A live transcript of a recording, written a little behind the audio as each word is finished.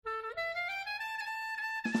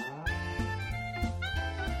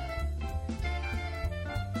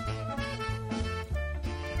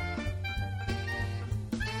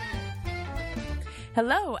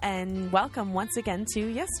Hello and welcome once again to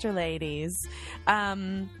Yesterladies.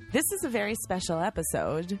 This is a very special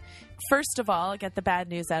episode. First of all, get the bad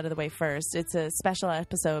news out of the way first. It's a special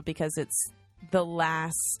episode because it's the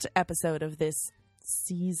last episode of this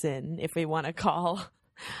season, if we want to call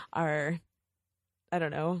our, I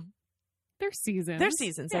don't know. They're seasons. They're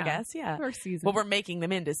seasons, I guess, yeah. They're seasons. Well, we're making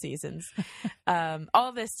them into seasons.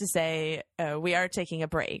 All this to say, we are taking a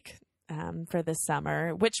break for this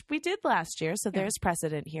summer, which we did last year, so there's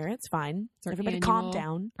precedent here. It's fine. Everybody calm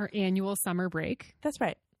down. Our annual summer break. That's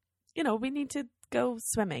right. You know, we need to go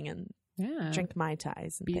swimming and drink Mai Tais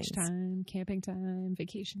and beach things. time, camping time,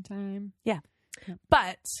 vacation time. Yeah.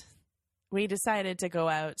 But we decided to go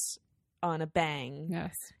out on a bang.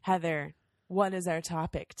 Yes. Heather, what is our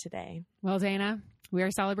topic today? Well, Dana, we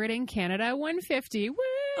are celebrating Canada 150. Woo!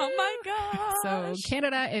 Oh my gosh. So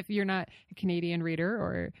Canada, if you're not a Canadian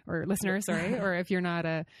reader or listener, sorry, or if you're not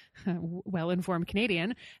a well-informed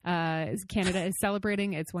Canadian, Canada is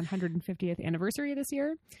celebrating its 150th anniversary this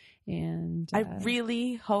year. And I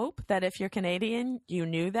really hope that if you're Canadian, you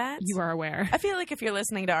knew that. You are aware. I feel like if you're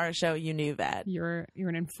listening to our show, you knew that. You're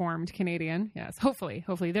an informed Canadian. Yes. Hopefully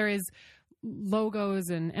there is logos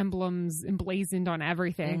and emblems emblazoned on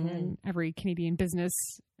everything, and every Canadian business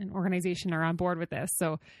and organization are on board with this.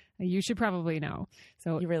 So you should probably know.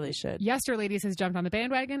 So you really should. Yesterladies has jumped on the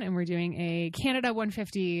bandwagon, and we're doing a Canada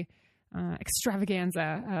 150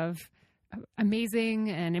 extravaganza of amazing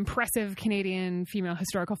and impressive Canadian female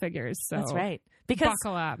historical figures. So that's right. Because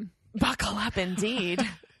buckle up, indeed.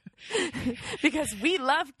 Because we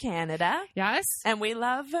love Canada. Yes. And we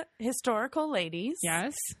love historical ladies.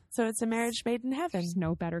 Yes. So it's a marriage made in heaven. There's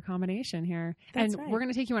no better combination here. That's and right. We're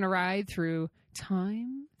going to take you on a ride through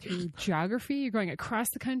time, through geography. You're going across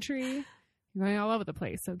the country. You're going all over the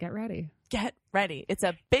place. So get ready. Get ready. It's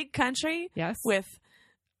a big country. Yes. With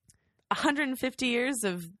 150 years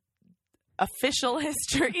of official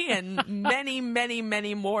history and many, many,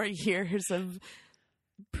 many more years of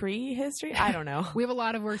prehistory. I don't know. We have a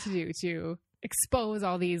lot of work to do to expose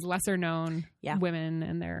all these lesser known women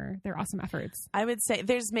and their awesome efforts. I would say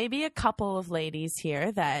there's maybe a couple of ladies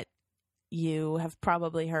here that you have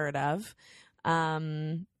probably heard of,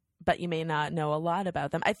 but you may not know a lot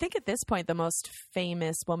about them. I think at this point, the most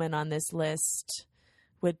famous woman on this list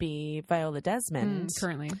would be Viola Desmond.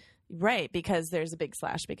 Currently. Right, because there's a big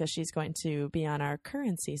slash because she's going to be on our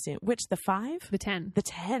currency soon. Which, the 5? The 10. The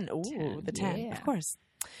 10. Ooh, the 10. Yeah. Of course.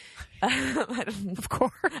 Of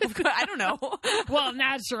course. I don't know. Well,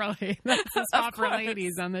 naturally. That's the spot for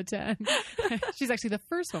ladies on the 10. She's actually the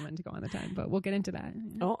first woman to go on the 10, but we'll get into that.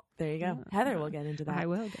 Oh, there you go. Heather will get into that. I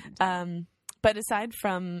will get into that. But aside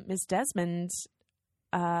from Miss Desmond,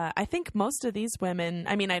 I think most of these women,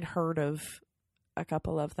 I mean, I'd heard of a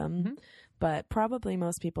couple of them, but probably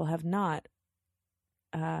most people have not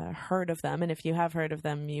heard of them. And if you have heard of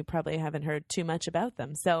them, you probably haven't heard too much about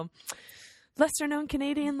them. So lesser known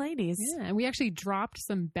Canadian ladies. Yeah, and we actually dropped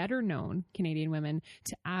some better known Canadian women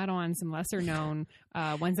to add on some lesser known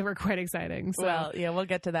ones that were quite exciting. So, well, yeah, we'll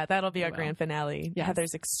get to that. That'll be our grand finale. Yes.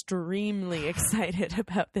 Heather's extremely excited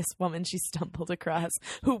about this woman she stumbled across,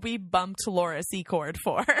 who we bumped Laura Secord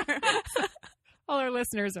for. All our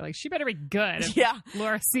listeners are like, she better be good. Yeah.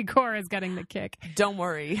 Laura Secord is getting the kick. Don't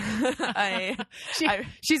worry.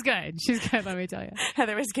 She's good. She's good, let me tell you.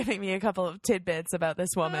 Heather was giving me a couple of tidbits about this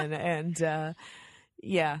woman. And,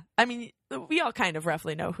 yeah. I mean, we all kind of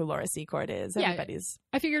roughly know who Laura Secord is. Everybody's.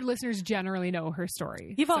 I figured listeners generally know her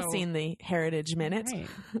story. You've all seen the Heritage Minute.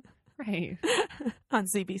 Right. On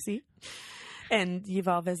CBC. And you've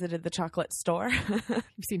all visited the chocolate store.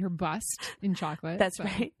 You've seen her bust in chocolate. That's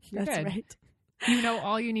right. That's good. right. You know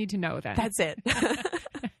all you need to know then. That's it.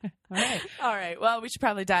 All right. Well, we should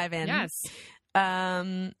probably dive in. Yes.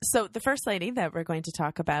 So the first lady that we're going to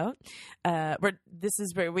talk about, this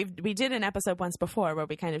is where we did an episode once before where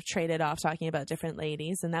we kind of traded off talking about different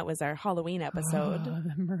ladies, and that was our Halloween episode. Oh,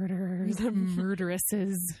 the murderers, the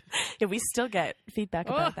murderesses. Yeah, we still get feedback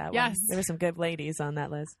about that yes. one. There were some good ladies on that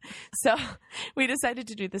list. So we decided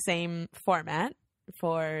to do the same format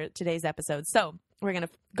for today's episode. So we're going to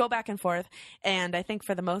go back and forth. And I think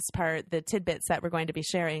for the most part, the tidbits that we're going to be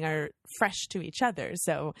sharing are fresh to each other.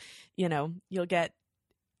 So, you know, you'll get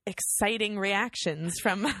exciting reactions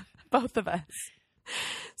from both of us.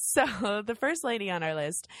 So the first lady on our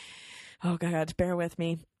list, oh God, bear with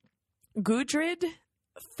me. Gudrid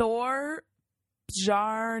Thor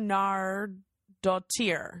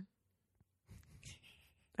Bjarnardottir.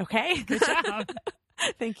 Okay? Good job.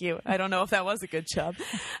 Thank you. I don't know if that was a good job.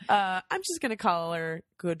 I'm just going to call her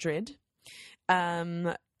Gudrid.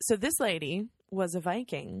 So this lady was a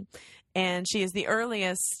Viking, and she is the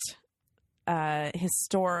earliest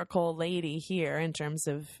historical lady here in terms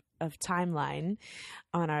of timeline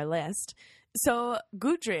on our list. So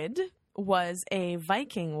Gudrid was a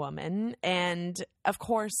Viking woman, and of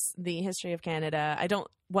course the history of Canada, I don't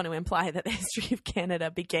want to imply that the history of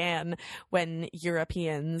Canada began when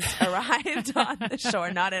Europeans arrived on the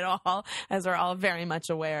shore, not at all, as we're all very much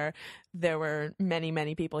aware. There were many,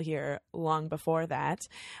 many people here long before that.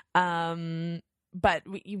 But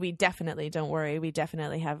we definitely, don't worry, we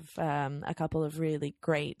definitely have a couple of really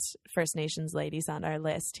great First Nations ladies on our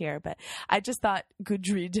list here. But I just thought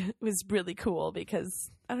Gudrid was really cool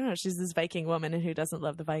because, I don't know, she's this Viking woman, and who doesn't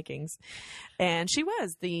love the Vikings? And she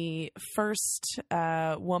was the first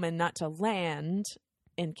woman not to land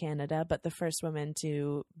in Canada, but the first woman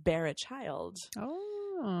to bear a child.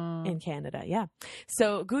 In Canada, yeah.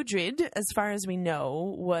 So Gudrid, as far as we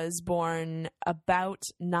know, was born about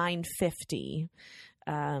 950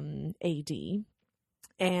 AD.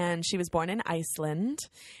 And she was born in Iceland.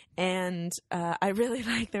 And I really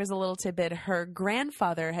like, there was a little tidbit. Her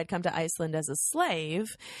grandfather had come to Iceland as a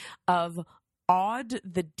slave of Odd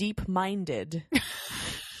the Deep-Minded.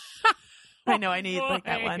 I know, I need like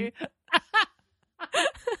that one.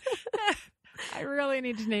 I really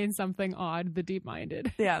need to name something Odd the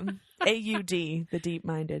Deep-Minded. Yeah. AUD, the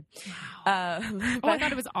Deep-Minded. Wow. I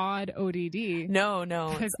thought it was Odd ODD.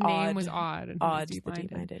 No. His name was Odd. And Odd the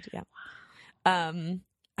Deep-Minded, yeah.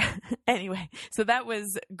 Anyway, so that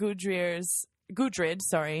was Gudrid,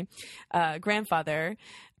 grandfather.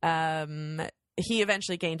 He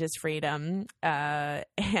eventually gained his freedom,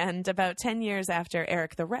 and about 10 years after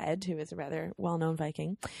Eric the Red, who is a rather well-known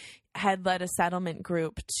Viking, had led a settlement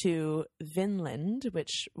group to Vinland,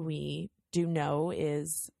 which we do know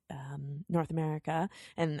is North America.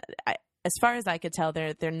 And as far as I could tell,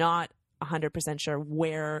 they're not 100% sure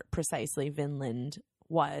where precisely Vinland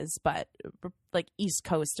was, but like east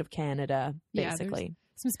coast of Canada, basically. Yeah,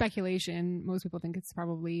 some speculation. Most people think it's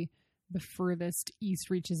probably the furthest east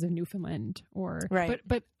reaches of Newfoundland, or right.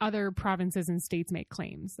 But other provinces and states make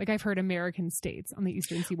claims. Like I've heard American states on the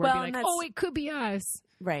eastern seaboard be like, "Oh, it could be us,"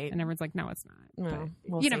 right? And everyone's like, "No, it's not." No,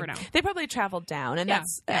 you never know. They probably traveled down, and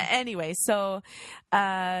that's anyway. So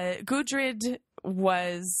Gudrid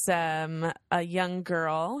was a young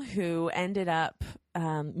girl who ended up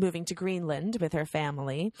moving to Greenland with her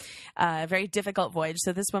family. A very difficult voyage.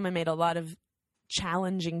 So this woman made a lot of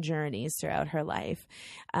challenging journeys throughout her life.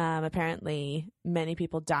 Apparently, many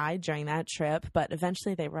people died during that trip, but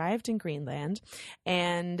eventually they arrived in Greenland,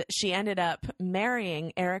 and she ended up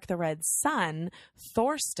marrying Eric the Red's son,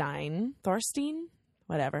 Thorstein,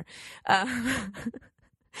 whatever.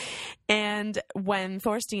 And when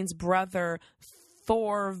Thorstein's brother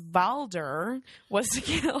Thorvaldur was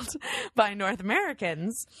killed by Native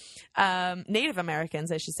Americans, I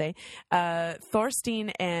should say,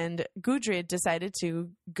 Thorstein and Gudrid decided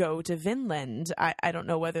to go to Vinland. I don't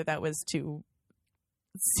know whether that was to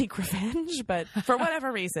seek revenge, but for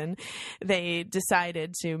whatever reason, they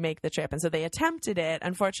decided to make the trip. And so they attempted it.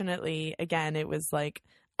 Unfortunately, again, it was like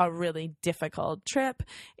a really difficult trip,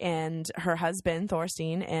 and her husband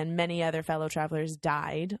Thorstein and many other fellow travelers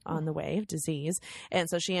died on the way of disease, and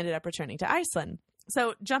so she ended up returning to Iceland.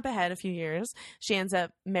 So jump ahead a few years, she ends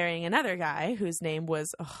up marrying another guy whose name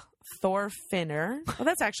was Thorfinnur. Well,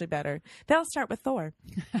 that's actually better. They all start with Thor.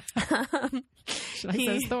 She likes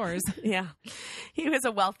those Thors. Yeah. He was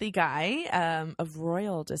a wealthy guy of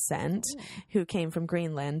royal descent who came from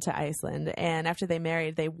Greenland to Iceland, and after they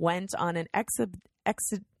married, they went on an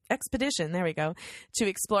expedition, there we go, to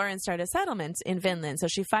explore and start a settlement in Vinland. So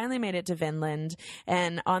she finally made it to Vinland,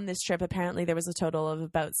 and on this trip apparently there was a total of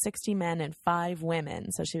about 60 men and 5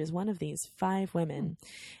 women. So she was one of these 5 women.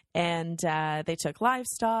 And they took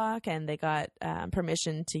livestock, and they got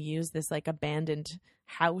permission to use this like abandoned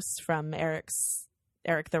house from Eric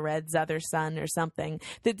the Red's other son or something.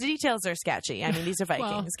 The details are sketchy. I mean, these are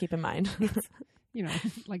Vikings, keep in mind. You know,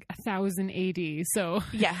 like 1000 AD. So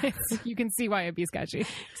yeah, you can see why it'd be sketchy.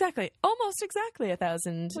 Exactly. Almost exactly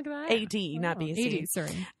 1000 AD, not BC. AD,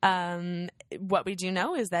 sorry. What we do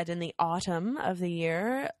know is that in the autumn of the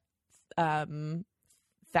year,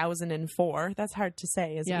 1004, that's hard to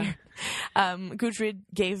say, isn't it? Gudrid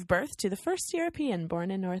gave birth to the first European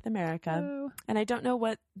born in North America. Oh. And I don't know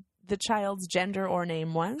what the child's gender or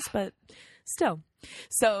name was, but still.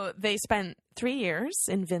 So they spent 3 years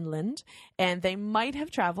in Vinland, and they might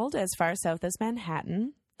have traveled as far south as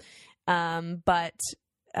Manhattan, but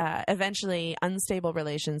eventually unstable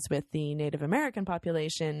relations with the Native American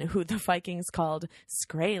population, who the Vikings called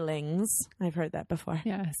Skraelings. I've heard that before.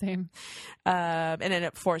 Yeah, same. And ended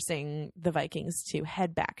up forcing the Vikings to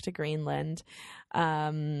head back to Greenland.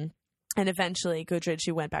 And eventually, Gudrid,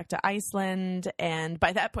 she went back to Iceland. And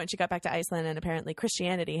by that point, she got back to Iceland, and apparently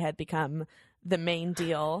Christianity had become the main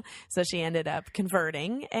deal. So she ended up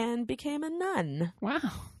converting and became a nun. Wow.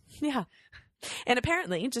 Yeah. And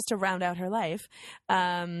apparently, just to round out her life,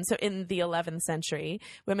 so in the 11th century,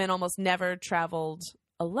 women almost never traveled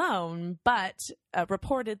alone, but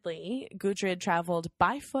reportedly, Gudrid traveled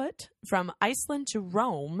by foot from Iceland to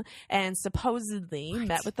Rome and supposedly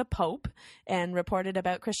met with the Pope and reported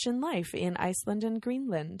about Christian life in Iceland and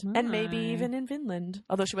Greenland, and maybe even in Finland,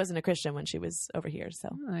 although she wasn't a Christian when she was over here. So,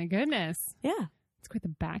 oh my goodness. Yeah. It's quite the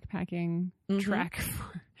backpacking trek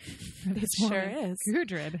for this sure is.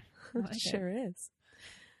 Gudrid. It sure is.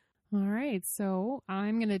 All right, so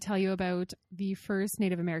I'm going to tell you about the first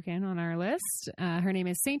Native American on our list. Her name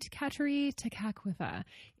is Saint Kateri Tekakwitha,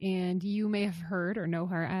 and you may have heard or know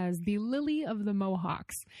her as the Lily of the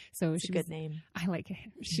Mohawks. So It's a good name. I like it.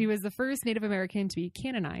 She was the first Native American to be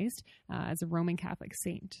canonized as a Roman Catholic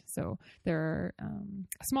saint. So there are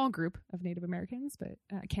a small group of Native Americans but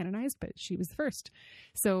canonized, but she was the first.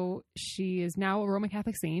 So she is now a Roman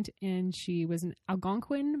Catholic saint, and she was an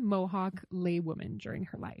Algonquin Mohawk laywoman during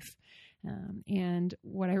her life. And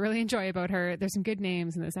what I really enjoy about her, there's some good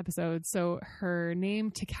names in this episode. So her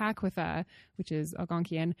name, Tekakwitha, which is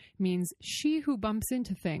Algonquian, means she who bumps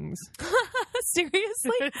into things.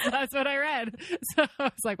 Seriously? That's what I read. So I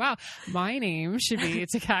was like, wow, my name should be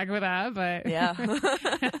Tekakwitha, but yeah.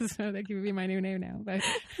 So that could be my new name now. But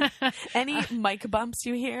any mic bumps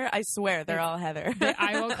you hear, I swear they're all Heather.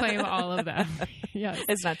 I will claim all of them. Yes.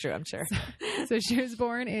 It's not true, I'm sure. So she was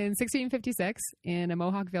born in 1656 in a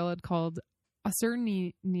Mohawk village called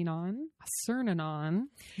Asurnanon,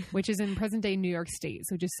 which is in present-day New York State,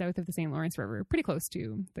 so just south of the St. Lawrence River, pretty close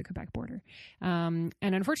to the Quebec border. And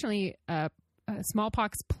unfortunately, a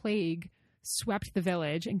smallpox plague swept the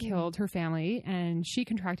village and killed her family, and she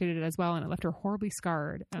contracted it as well, and it left her horribly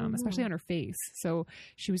scarred, especially on her face. So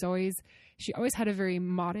she always had a very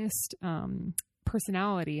modest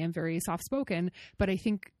personality and very soft-spoken, but I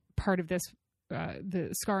think part of this the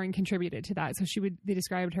scarring contributed to that. So they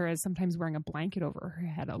described her as sometimes wearing a blanket over her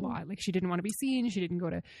head a lot. Like she didn't want to be seen. She didn't go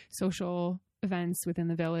to social events within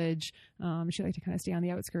the village. She liked to kind of stay on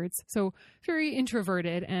the outskirts. So very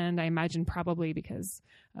introverted, and I imagine probably because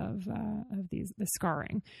of the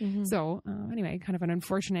scarring. Mm-hmm. So anyway, kind of an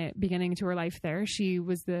unfortunate beginning to her life there. She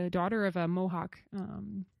was the daughter of a Mohawk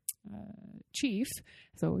chief,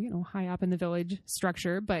 so high up in the village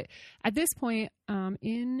structure. But at this point,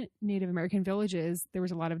 in Native American villages, there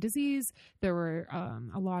was a lot of disease, there were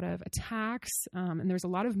a lot of attacks, and there was a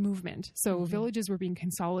lot of movement. So villages were being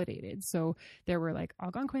consolidated. So there were like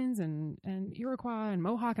Algonquins and Iroquois and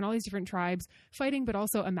Mohawk and all these different tribes fighting, but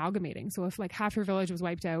also amalgamating. So if like half your village was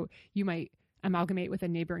wiped out, you might amalgamate with a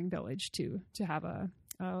neighboring village to have a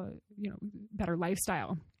better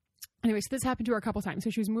lifestyle. Anyway, so this happened to her a couple times. So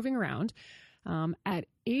she was moving around. At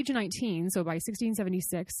age 19, so by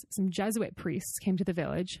 1676, some Jesuit priests came to the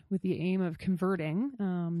village with the aim of converting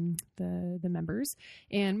the members.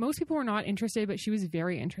 And most people were not interested, but she was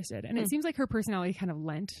very interested. And it seems like her personality kind of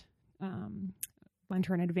lent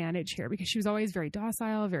her an advantage here, because she was always very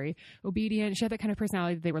docile, very obedient. She had that kind of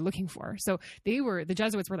personality that they were looking for. So the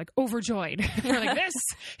Jesuits were like overjoyed. They're like, this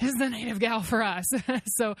is the native gal for us.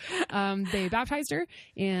 So they baptized her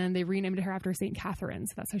and they renamed her after St. Catherine.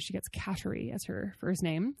 So that's how she gets Kateri as her first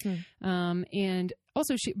name. And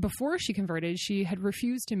also, before she converted, she had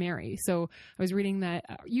refused to marry. So I was reading that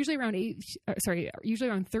usually around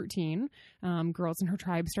 13, girls in her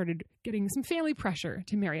tribe started getting some family pressure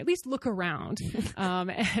to marry, at least look around.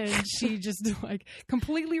 And she just like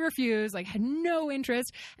completely refused, like had no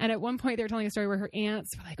interest. And at one point they were telling a story where her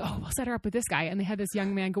aunts were like, oh, we'll set her up with this guy. And they had this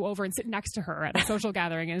young man go over and sit next to her at a social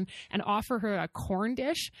gathering and offer her a corn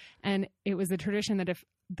dish. And it was the tradition that if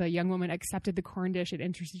the young woman accepted the corn dish, it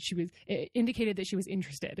indicated that she was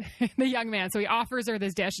interested in the young man. So he offers her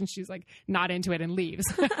this dish and she's like not into it and leaves.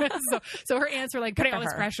 so her aunts were like putting all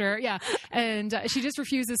this pressure. Yeah. And she just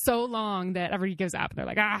refuses so long that everybody gives up. And they're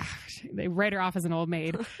like, they write her off as an old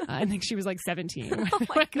maid. I think she was like 17 when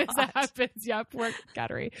this happens. Yep. Poor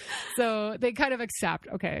Kateri. So they kind of accept,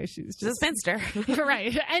 okay, she's a spinster.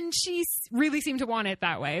 Right. And she really seemed to want it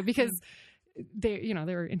that way because they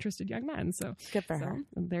were interested young men. So good for her.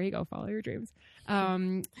 There you go. Follow your dreams.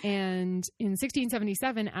 And in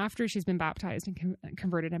 1677, after she's been baptized and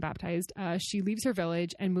converted and baptized, she leaves her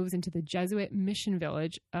village and moves into the Jesuit mission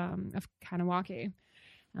village of Kahnawake.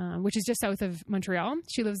 which is just south of Montreal.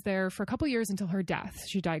 She lives there for a couple years until her death.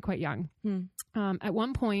 She died quite young. At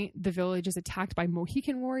one point, the village is attacked by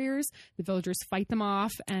Mohican warriors. The villagers fight them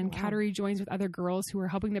off, and Kateri joins with other girls who are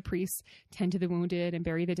helping the priests tend to the wounded and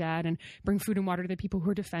bury the dead and bring food and water to the people who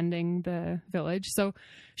are defending the village. So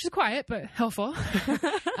she's quiet but helpful.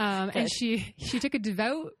 And she took a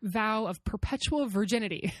devout vow of perpetual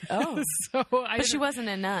virginity. Oh, but she wasn't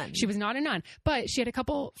a nun. She was not a nun, but she had a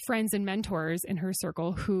couple friends and mentors in her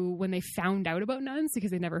circle who, when they found out about nuns,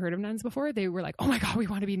 because they'd never heard of nuns before, they were like, "Oh my God, we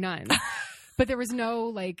want to be nuns." But there was no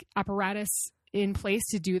like apparatus in place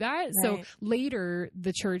to do that. Right. So later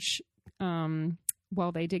the church,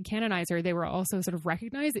 while they did canonize her, they were also sort of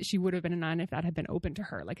recognized that she would have been a nun if that had been open to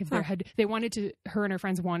her. Like if they wanted to, her and her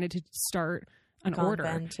friends wanted to start an order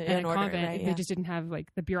and a convent. Right, they just didn't have like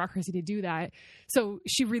the bureaucracy to do that. So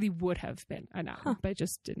she really would have been a nun, but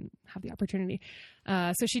just didn't have the opportunity.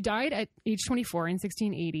 So she died at age 24 in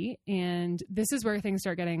 1680. And this is where things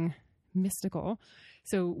start getting mystical.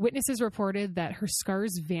 So witnesses reported that her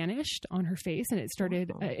scars vanished on her face, and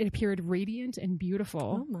it appeared radiant and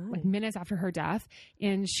beautiful like minutes after her death.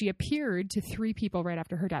 And she appeared to 3 people right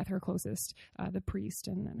after her death, her closest, the priest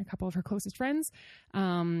and a couple of her closest friends.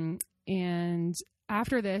 And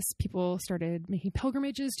after this, people started making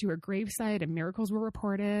pilgrimages to her gravesite, and miracles were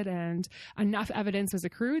reported, and enough evidence was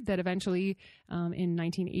accrued that eventually in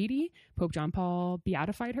 1980, Pope John Paul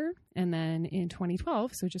beatified her. And then in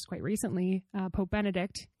 2012, so just quite recently, Pope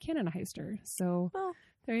Benedict canonized her. So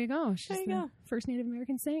there you go. She's the first Native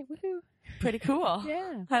American saint. Woohoo. Pretty cool.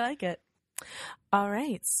 Yeah. I like it. All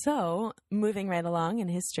right. So moving right along in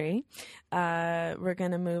history, we're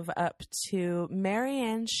going to move up to Mary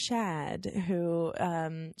Ann Shadd, who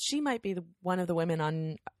she might be one of the women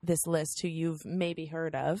on this list who you've maybe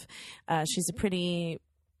heard of. She's a pretty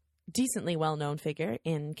decently well-known figure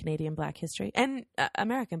in Canadian Black history and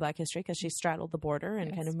American Black history, because she straddled the border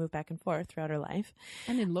and kind of moved back and forth throughout her life.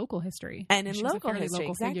 And in local history. She's local history,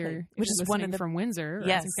 exactly. Figure, which is one of the, from Windsor,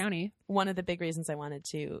 Essex County. One of the big reasons I wanted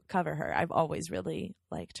to cover her. I've always really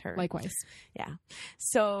liked her. Likewise. Yeah.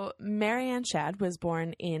 So Mary Ann Shadd was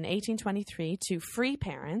born in 1823 to free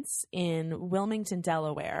parents in Wilmington,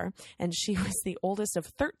 Delaware, and she was the oldest of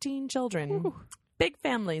 13 children. Ooh. Big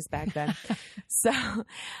families back then. So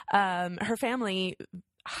her family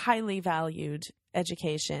highly valued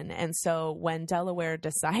education. And so when Delaware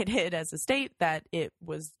decided as a state that it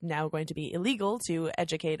was now going to be illegal to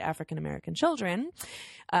educate African-American children,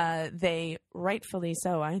 they rightfully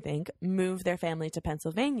so, I think, moved their family to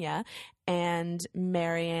Pennsylvania, and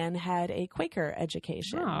Mary Ann had a Quaker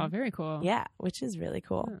education. Oh, very cool. Yeah, which is really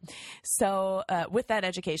cool. Yeah. So with that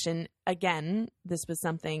education, again, this was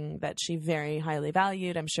something that she very highly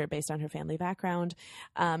valued, I'm sure based on her family background.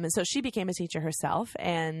 And so she became a teacher herself,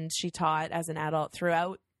 and she taught as an adult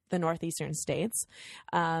throughout the northeastern states.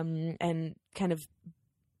 And kind of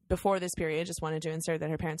before this period, just wanted to insert that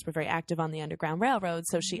her parents were very active on the Underground Railroad.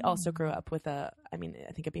 So she also grew up with I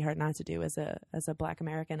think it'd be hard not to do as a Black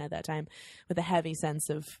American at that time, with a heavy sense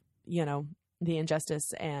of, the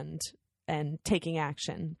injustice and taking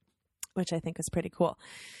action, which I think is pretty cool.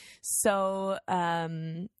 So,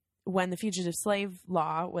 when the Fugitive Slave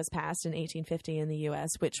Law was passed in 1850 in the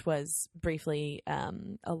U.S., which was briefly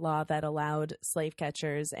a law that allowed slave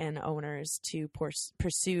catchers and owners to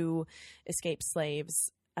pursue escaped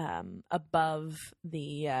slaves above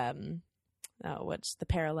the what's the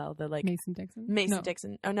parallel? The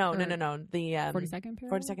Mason-Dixon. Oh no. The 42nd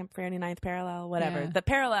parallel? 42nd, 49th parallel, whatever. Yeah. That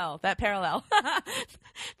parallel.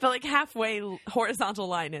 The halfway horizontal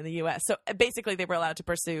line in the U.S. So basically, they were allowed to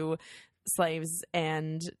pursue slaves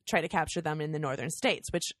and try to capture them in the northern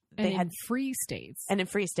states, which they had free states. And in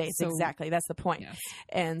free states, so, exactly. That's the point. Yes.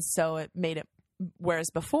 And so it made it. Whereas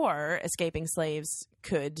before, escaping slaves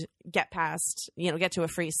could get to a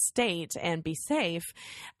free state and be safe,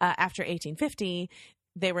 after 1850,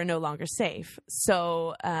 they were no longer safe.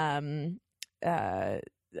 So I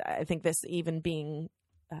think this even being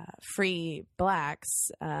free Blacks,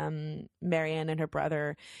 Mary Ann and her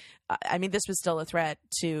brother, this was still a threat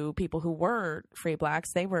to people who were free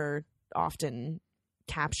Blacks. They were often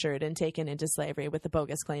captured and taken into slavery with the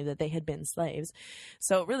bogus claim that they had been slaves.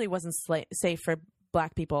 So it really wasn't safe for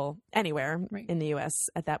Black people anywhere in the U.S.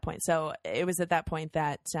 at that point. So it was at that point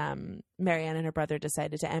that Mary Ann and her brother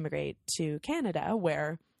decided to emigrate to Canada,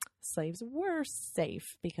 where slaves were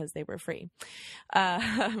safe because they were free.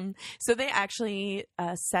 So they actually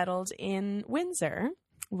settled in Windsor,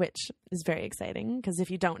 which is very exciting because if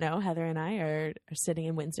you don't know, Heather and I are sitting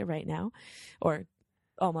in Windsor right now, or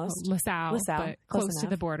almost. LaSalle, but close to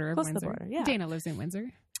the border of Windsor. To the border, yeah. Dana lives in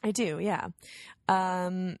Windsor. I do, yeah.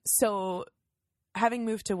 So having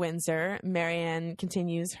moved to Windsor, Marianne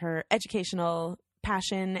continues her educational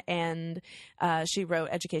passion, and she wrote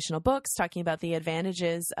educational books talking about the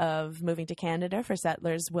advantages of moving to Canada for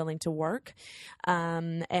settlers willing to work.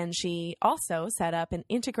 And she also set up an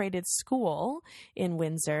integrated school in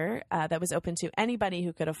Windsor that was open to anybody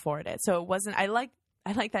who could afford it. So it wasn't, I like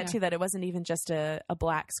that too, that it wasn't even just a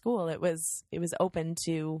black school. It was open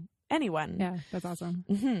to anyone. Yeah, that's awesome.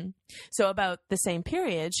 Mm-hmm. So about the same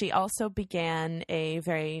period, she also began a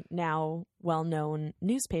very now well-known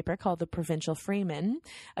newspaper called the Provincial Freeman,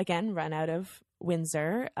 again, run out of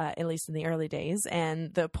Windsor, at least in the early days.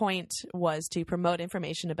 And the point was to promote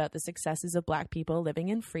information about the successes of Black people living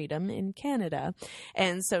in freedom in Canada.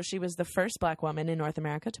 And so she was the first Black woman in North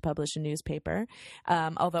America to publish a newspaper,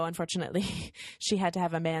 although unfortunately she had to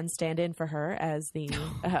have a man stand in for her as the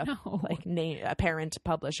apparent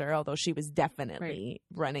publisher, although she was definitely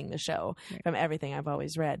running the show from everything I've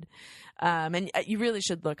always read. And you really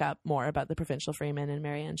should look up more about the Provincial Freeman and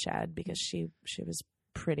Marianne Shadd, because she was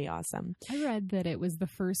pretty awesome. I read that it was the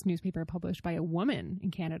first newspaper published by a woman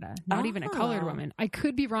in Canada, not even a colored woman. I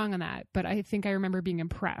could be wrong on that, but I think I remember being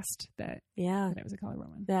impressed that it was a colored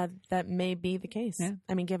woman. That may be the case. Yeah.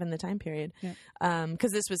 I mean, given the time period. Yeah.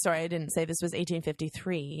 Because this was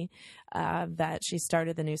 1853 that she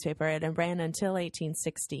started the newspaper, and ran until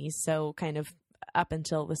 1860, so kind of up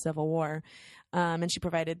until the Civil War. And she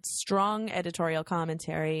provided strong editorial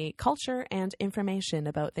commentary, culture, and information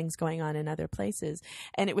about things going on in other places.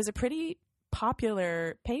 And it was a pretty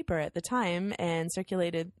popular paper at the time and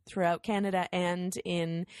circulated throughout Canada and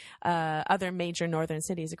in other major northern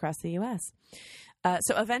cities across the U.S.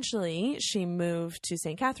 So eventually she moved to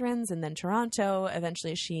St. Catharines and then Toronto.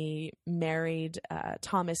 Eventually she married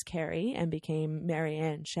Thomas Carey and became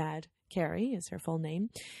Marianne Shadd Carey is her full name,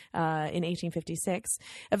 in 1856.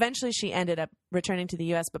 Eventually, she ended up returning to the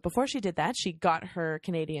U.S., but before she did that, she got her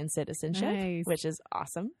Canadian citizenship, which is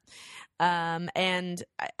awesome. And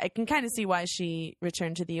I can kind of see why she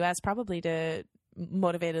returned to the U.S., probably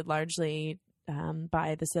motivated largely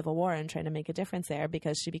by the Civil War and trying to make a difference there,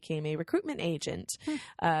 because she became a recruitment agent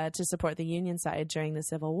to support the Union side during the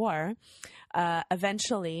Civil War.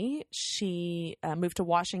 Eventually, she moved to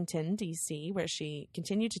Washington, D.C., where she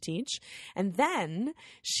continued to teach. And then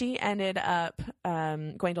she ended up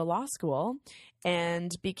going to law school and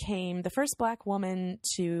became the first Black woman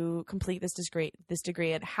to complete this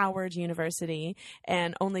degree at Howard University,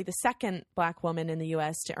 and only the second Black woman in the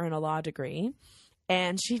U.S. to earn a law degree.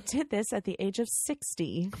 And she did this at the age of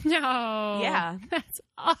 60. No. Yeah. That's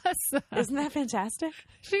awesome. Isn't that fantastic?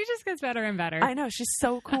 She just gets better and better. I know. She's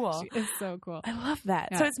so cool. She is so cool. I love that.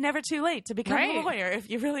 Yeah. So it's never too late to become a lawyer if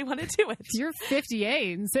you really want to do it. If you're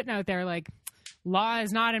 58 and sitting out there like, law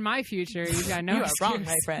is not in my future, you got no excuse. You are wrong,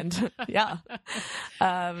 my friend. Yeah.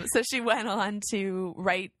 So she went on to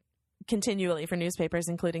write continually for newspapers,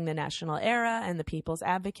 including the National Era and the People's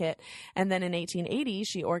Advocate. And then in 1880,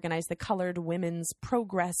 she organized the Colored Women's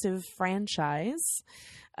Progressive Franchise.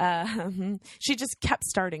 She just kept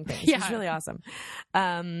starting things. Yeah. It was really awesome.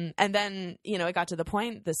 And then, it got to the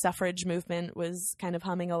point, the suffrage movement was kind of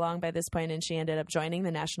humming along by this point, and she ended up joining the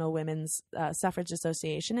National Women's Suffrage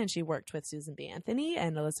Association, and she worked with Susan B. Anthony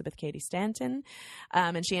and Elizabeth Cady Stanton.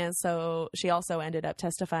 And she also ended up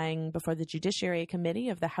testifying before the Judiciary Committee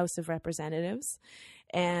of the House of Representatives,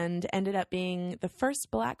 and ended up being the first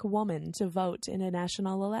Black woman to vote in a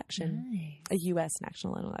national election. Nice. A U.S.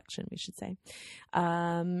 national election, we should say.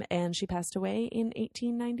 And she passed away in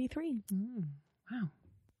 1893. Wow.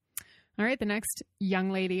 All right, the next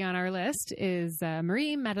young lady on our list is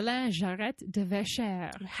Marie-Madeleine Jarret de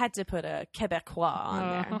Vescher. Had to put a Quebecois on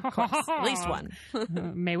there, of course. At least one.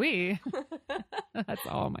 Mais oui. That's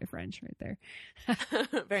all my French right there.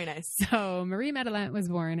 Very nice. So Marie-Madeleine was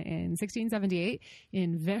born in 1678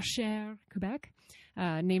 in Verchères, Quebec.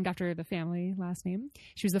 Named after the family last name.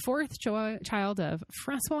 She was the fourth child of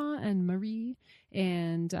Francois and Marie,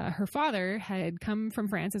 and her father had come from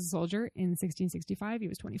France as a soldier in 1665. He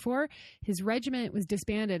was 24. His regiment was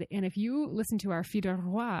disbanded, and if you listen to our Filles du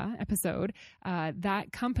Roi episode,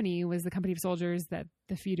 that company was the company of soldiers that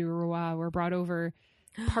the Filles du Roi were brought over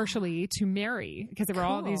partially to marry, because there were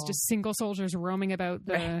all these just single soldiers roaming about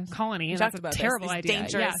the colony, and that's a terrible idea.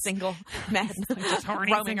 Dangerous single men, just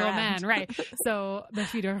horny single men, right? So the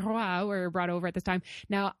Filles du Roi were brought over at this time.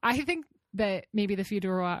 Now, I think that maybe the Filles du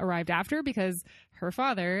Roi arrived after, because her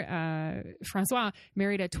father, Francois,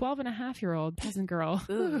 married a 12-and-a-half-year-old peasant girl.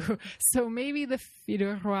 So maybe the Filles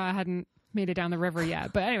du Roi hadn't made it down the river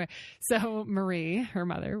yet. But anyway, so Marie, her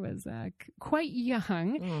mother, was quite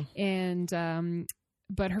young, and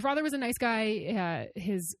but her father was a nice guy.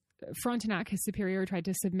 His Frontenac, his superior, tried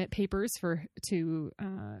to submit papers to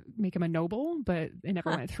make him a noble, but it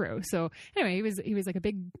never went through. So anyway, he was like a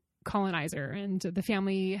big colonizer, and the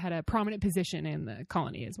family had a prominent position in the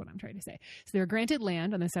colony, is what I'm trying to say. So they were granted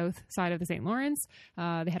land on the south side of the St. Lawrence.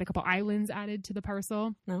 They had a couple islands added to the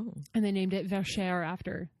parcel, and they named it Verchères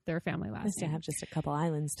after their family last name. To have just a couple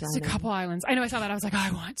islands. Just a couple islands. I know, I saw that. I was like,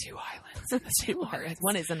 I want 2 islands in the St. Lawrence.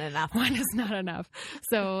 One isn't enough. One is not enough.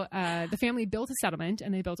 So the family built a settlement,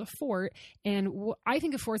 and they built a fort. And I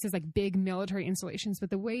think of forts as like big military installations,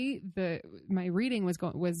 but the way my reading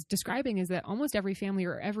was describing is that almost every family,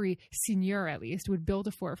 or every seigneur at least, would build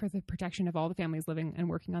a fort for the protection of all the families living and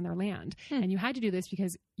working on their land. And you had to do this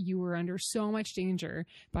because you were under so much danger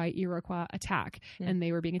by Iroquois attack, and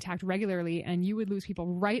they were being attacked regularly, and you would lose people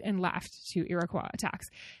right and left to Iroquois attacks.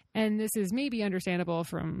 And this is maybe understandable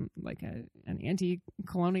from like an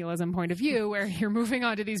anti-colonialism point of view, where you're moving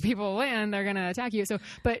on to these people's land, they're going to attack you. So,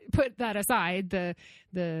 but put that aside, the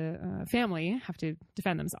family have to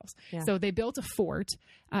defend themselves. Yeah. So they built a fort,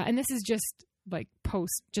 and this is just like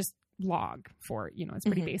just log fort, it's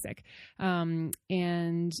pretty basic.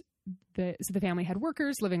 And so the family had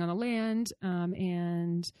workers living on the land,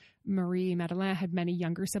 and Marie Madeleine had many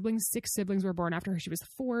younger siblings. 6 siblings were born after her. She was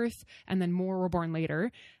 4th, and then more were born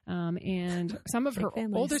later. And some of her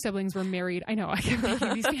older siblings were married. I know, I can make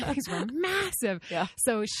you, these families were massive. Yeah.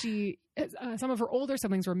 So some of her older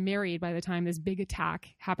siblings were married by the time this big attack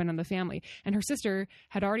happened on the family. And her sister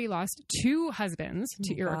had already lost 2 husbands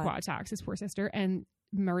to Iroquois attacks, his poor sister, and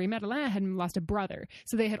Marie Madeleine had lost a brother.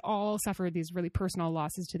 So they had all suffered these really personal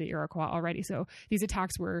losses to the Iroquois already. So these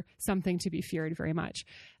attacks were something to be feared very much.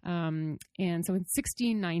 And so in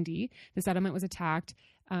 1690, the settlement was attacked.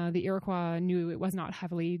 The Iroquois knew it was not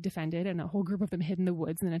heavily defended, and a whole group of them hid in the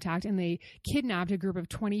woods and then attacked, and they kidnapped a group of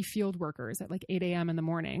 20 field workers at like 8 a.m. in the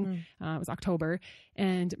morning. It was October,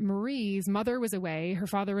 and Marie's mother was away. Her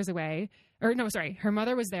father was away. Her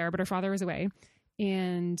mother was there, but her father was away.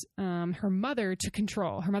 And her mother took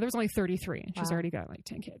control. Her mother was only 33, and she's already got like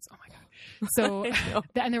 10 kids. Oh my God. So,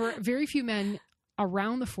 and there were very few men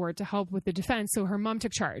around the fort to help with the defense. So her mom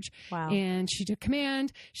took charge. Wow. And she took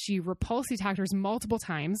command. She repulsed the attackers multiple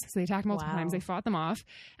times. So they attacked multiple times. They fought them off.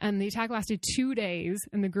 And the attack lasted 2 days,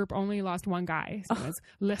 and the group only lost 1 guy. So it was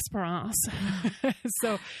L'Espérance.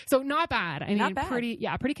 so not bad. I mean, not bad.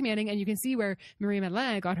 Pretty commanding. And you can see where Marie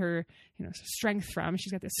Madeleine got her, strength from.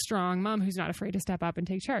 She's got this strong mom who's not afraid to step up and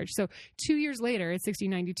take charge. So 2 years later, in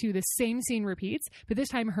 1692, the same scene repeats, but this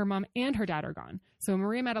time her mom and her dad are gone. So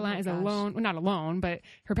Marie Madeleine is alone. Well, not alone, but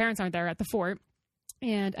her parents aren't there at the fort.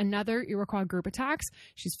 And another Iroquois group attacks.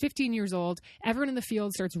 She's 15 years old. Everyone in the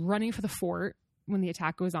field starts running for the fort when the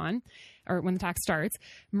attack goes on, or when the attack starts.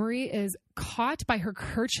 Marie is caught by her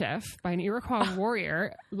kerchief by an Iroquois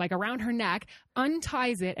warrior, like around her neck,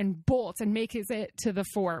 unties it and bolts and makes it to the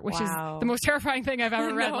fort, which is the most terrifying thing I've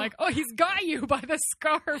ever read. Like, he's got you by the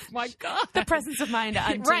scarf. My God. The presence of mind to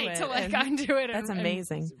undo it. To undo it. That's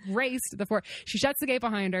amazing. And race to the fort. She shuts the gate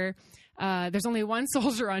behind her. There's only one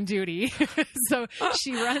soldier on duty. So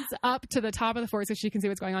she runs up to the top of the fort so she can see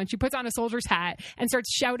what's going on. She puts on a soldier's hat and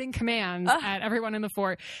starts shouting commands at everyone in the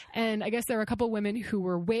fort. And I guess there were a couple women who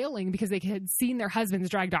were wailing because they had seen their husbands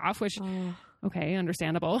dragged off, which... Okay,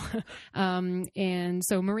 understandable. And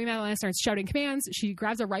so Marie Madeleine starts shouting commands. She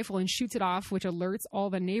grabs a rifle and shoots it off, which alerts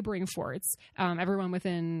all the neighboring forts, everyone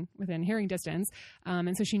within hearing distance.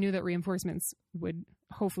 And so she knew that reinforcements would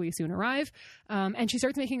hopefully soon arrive. And she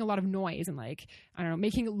starts making a lot of noise and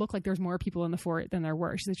making it look like there's more people in the fort than there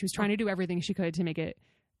were. She said she was trying to do everything she could to make it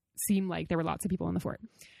seem like there were lots of people in the fort.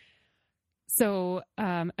 So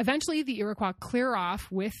eventually the Iroquois clear off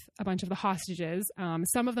with a bunch of the hostages.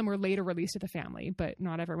 Some of them were later released to the family, but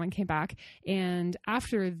not everyone came back. And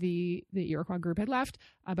after the Iroquois group had left,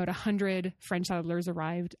 about 100 French settlers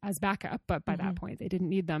arrived as backup, but by that point they didn't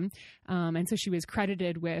need them. And so she was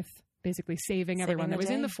credited with basically saving everyone that was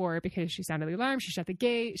in the fort because she sounded the alarm. She shut the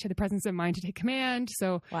gate. She had the presence of mind to take command.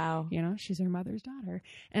 So, she's her mother's daughter.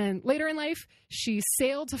 And later in life, she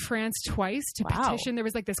sailed to France twice to petition. There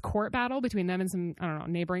was like this court battle between them and some,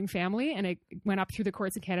 neighboring family. And it went up through the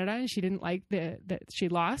courts in Canada, and she didn't like that she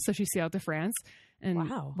lost. So she sailed to France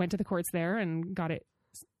and went to the courts there and got it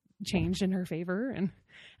changed in her favor. And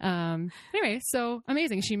Anyway, so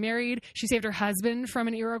amazing. She saved her husband from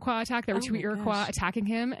an Iroquois attack. There were two Iroquois attacking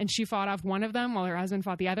him, and she fought off one of them while her husband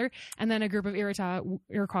fought the other. And then a group of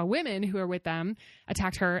Iroquois women who were with them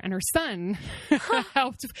attacked her, and her son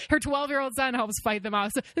helped, her 12-year-old son helps fight them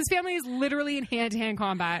off. So this family is literally in hand-to-hand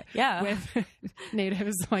combat with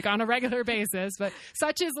natives, like on a regular basis, but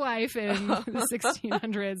such is life in the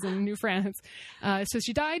 1600s in New France. So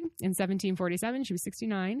she died in 1747. She was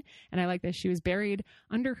 69. And I like this. She was buried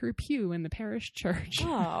under her pew in the parish church.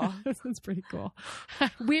 Oh, that's pretty cool.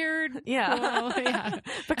 Weird. Yeah. Cool, yeah.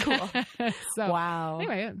 But cool. So, wow.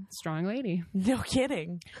 Anyway, strong lady. No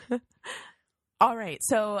kidding. All right.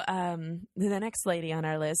 So the next lady on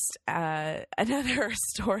our list, another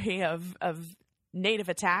story of Native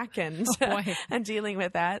attack and and dealing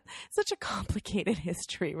with that. Such a complicated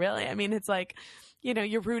history, really. I mean, it's like, you know,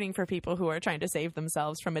 you're rooting for people who are trying to save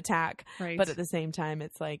themselves from attack, but at the same time,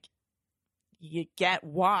 it's like, you get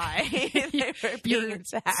why they were being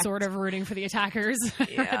attacked. Sort of rooting for the attackers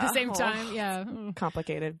at the same time. Yeah.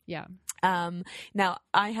 Complicated. Yeah. Now,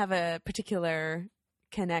 I have a particular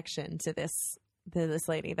connection to this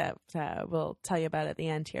lady that we'll tell you about at the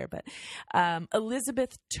end here. But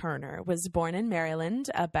Elizabeth Turner was born in Maryland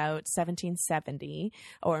about 1770,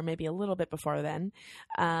 or maybe a little bit before then.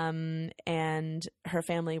 And her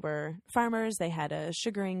family were farmers. They had a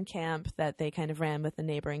sugaring camp that they kind of ran with the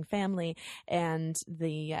neighboring family. And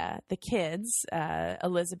the kids,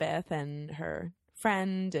 Elizabeth and her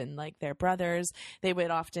friend and like their brothers, they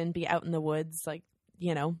would often be out in the woods, like,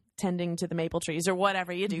 you know, tending to the maple trees or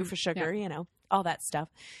whatever you do for sugar, you know, all that stuff.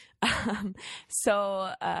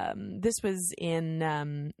 So this was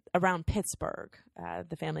in around Pittsburgh.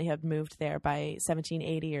 The family had moved there by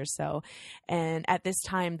 1780 or so. And at this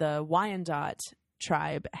time, the Wyandot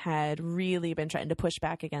tribe had really been trying to push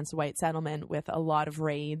back against white settlement with a lot of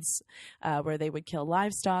raids where they would kill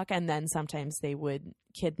livestock, and then sometimes they would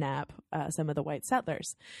kidnap some of the white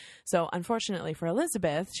settlers. So unfortunately for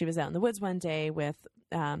Elizabeth, she was out in the woods one day with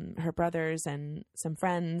her brothers and some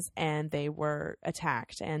friends, and they were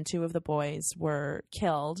attacked, and two of the boys were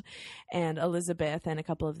killed, and Elizabeth and a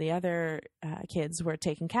couple of the other kids were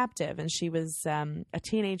taken captive, and she was a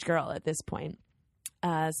teenage girl at this point.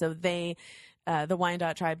 So they the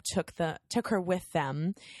Wyandot tribe took her with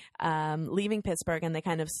them, leaving Pittsburgh, and they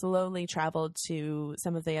kind of slowly traveled to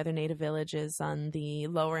some of the other native villages on the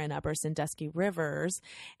lower and upper Sandusky rivers,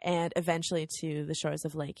 and eventually to the shores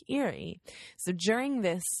of Lake Erie. So during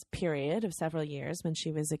this period of several years when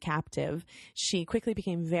she was a captive, she quickly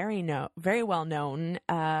became very well known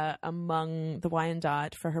among the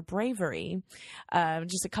Wyandot for her bravery.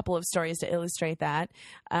 Just a couple of stories to illustrate that.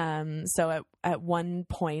 So at one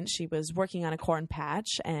point, she was working on a corn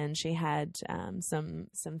patch, and she had some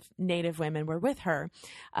native women were with her,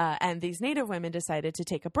 and these native women decided to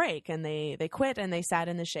take a break, and they quit and they sat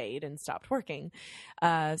in the shade and stopped working.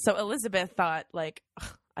 So Elizabeth thought, like,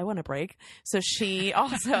 I want a break. So she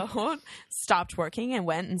also stopped working and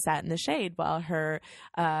went and sat in the shade while her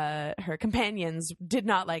companions did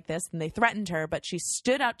not like this, and they threatened her, but she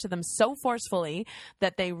stood up to them so forcefully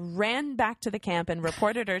that they ran back to the camp and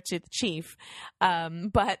reported her to the chief.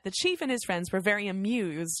 But the chief and his friends were very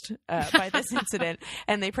amused by this incident,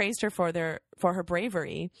 and they praised her for her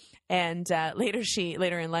bravery. And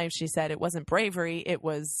later in life, she said it wasn't bravery, it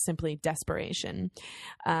was simply desperation.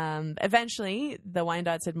 Eventually, the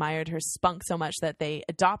Wyandots admired her spunk so much that they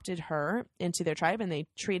adopted her into their tribe, and they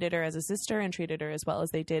treated her as a sister and treated her as well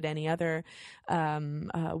as they did any other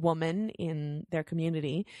woman in their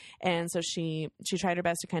community. And so she tried her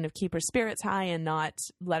best to kind of keep her spirits high and not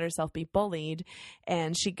let herself be bullied.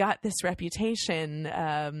 And she got this reputation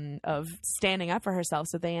of standing up for herself,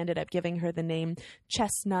 so they ended up giving her the name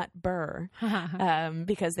Chestnut Burr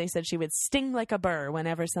because they said she would sting like a burr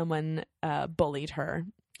whenever someone bullied her.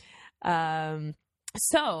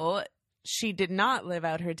 So she did not live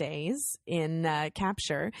out her days in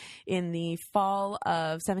capture. In the fall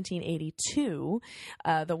of 1782,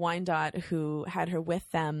 the Wyandot who had her with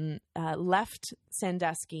them left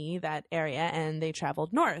Sandusky, that area, and they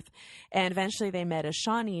traveled north. And eventually they met a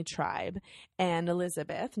Shawnee tribe, and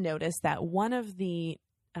Elizabeth noticed that one of the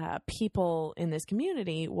people in this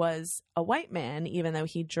community was a white man, even though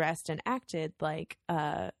he dressed and acted like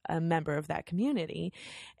a member of that community.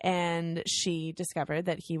 And she discovered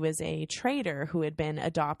that he was a trader who had been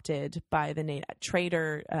adopted by the native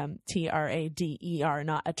trader, Trader,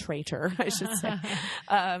 not a traitor, I should say.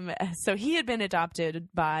 So he had been adopted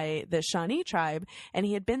by the Shawnee tribe, and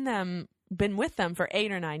he had been been with them for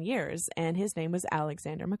 8 or 9 years, and his name was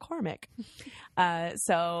Alexander McCormick.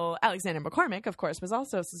 So Alexander McCormick, of course, was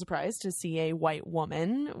also surprised to see a white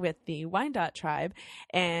woman with the Wyandot tribe,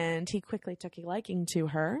 and he quickly took a liking to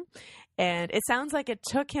her. And it sounds like it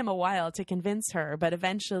took him a while to convince her, but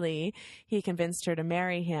eventually he convinced her to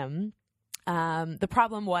marry him. The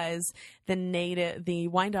problem was the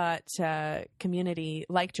Wyandot community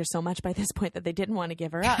liked her so much by this point that they didn't want to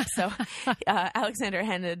give her up. So Alexander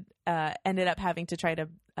ended up having to try to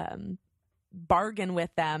bargain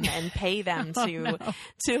with them and pay them to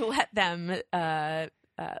let them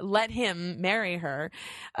let him marry her.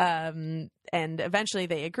 And eventually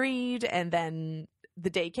they agreed, and then the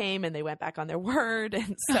day came and they went back on their word.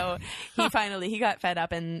 And so he got fed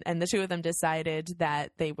up, and the two of them decided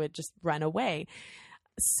that they would just run away.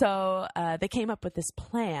 So they came up with this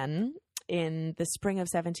plan in the spring of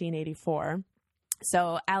 1784.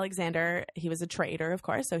 So Alexander, he was a trader, of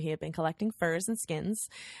course, so he had been collecting furs and skins,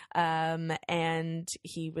 and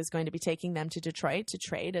he was going to be taking them to Detroit to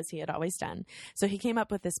trade, as he had always done. So he came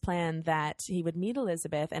up with this plan that he would meet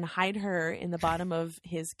Elizabeth and hide her in the bottom of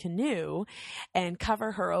his canoe and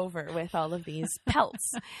cover her over with all of these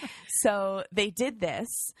pelts. So they did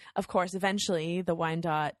this. Of course, eventually the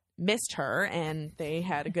Wyandot missed her, and they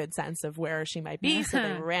had a good sense of where she might be, so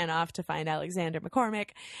they ran off to find Alexander McCormick,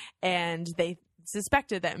 and they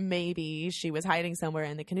suspected that maybe she was hiding somewhere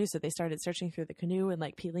in the canoe, so they started searching through the canoe and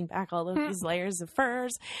like peeling back all of these layers of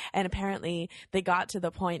furs, and apparently they got to the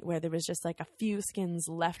point where there was just like a few skins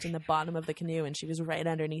left in the bottom of the canoe, and she was right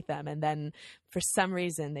underneath them, and then for some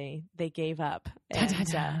reason they gave up.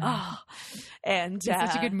 And it's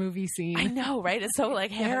such a good movie scene. I know, right? It's so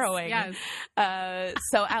like harrowing. Yes.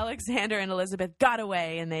 So Alexander and Elizabeth got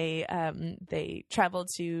away, and they traveled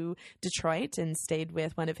to Detroit and stayed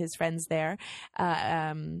with one of his friends there.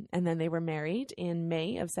 And then they were married in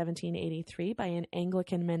May of 1783 by an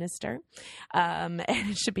Anglican minister. And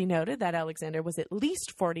it should be noted that Alexander was at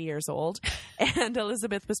least 40 years old, and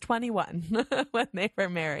Elizabeth was 21 when they were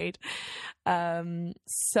married.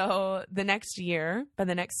 So the next year, by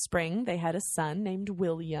the next spring, they had a son named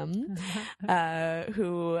William,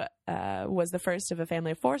 who was the first of a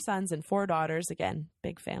family of 4 sons and 4 daughters. Again,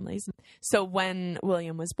 big families. So when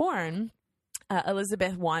William was born,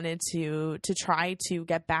 Elizabeth wanted to try to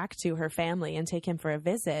get back to her family and take him for a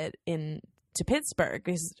visit to Pittsburgh,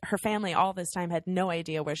 because her family all this time had no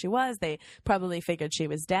idea where she was. They probably figured she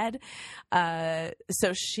was dead.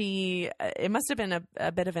 So it must have been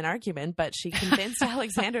a bit of an argument, but she convinced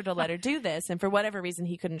Alexander to let her do this. And for whatever reason,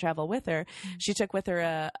 he couldn't travel with her. She took with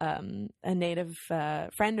her a native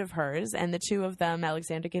friend of hers, and the two of them,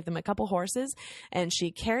 Alexander gave them a couple horses, and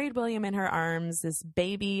she carried William in her arms, this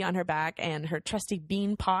baby on her back, and her trusty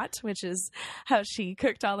bean pot, which is how she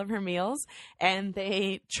cooked all of her meals. And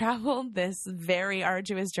they traveled this very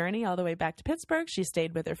arduous journey all the way back to Pittsburgh. She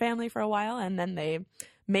stayed with her family for a while, and then they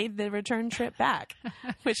made the return trip back,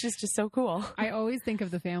 which is just so cool. I always think of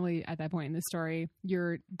the family at that point in the story.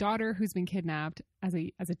 Your daughter, who's been kidnapped as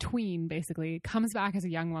a tween, basically comes back as a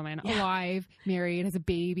young woman, alive, married, has a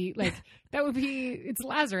baby. Like that would be, it's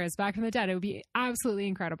Lazarus back from the dead. It would be absolutely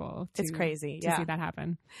incredible. It's crazy to see that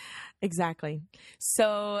happen. Exactly.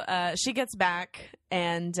 So she gets back,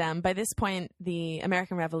 and by this point, the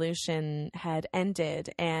American Revolution had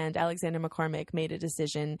ended, and Alexander McCormick made a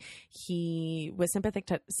decision. He was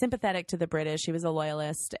sympathetic to the British. He was a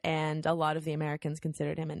loyalist, and a lot of the Americans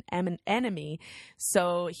considered him an enemy.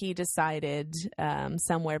 So he decided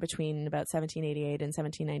somewhere between about 1788 and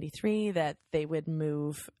 1793 that they would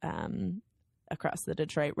move across the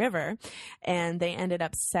Detroit River, and they ended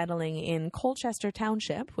up settling in Colchester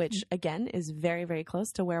Township, which again is very, very close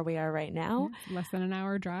to where we are right now. Less than an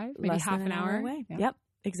hour drive, maybe half an hour away. Yep,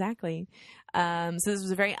 exactly. So this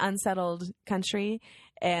was a very unsettled country,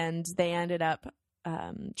 and they ended up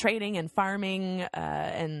trading and farming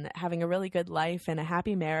and having a really good life and a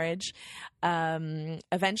happy marriage.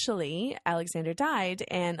 Eventually, Alexander died,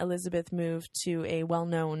 and Elizabeth moved to a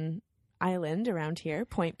well-known island around here,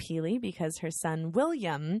 Point Pelee, because her son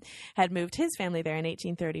William had moved his family there in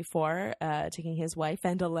 1834, taking his wife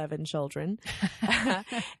and 11 children.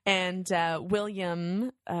 And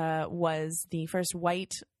William was the first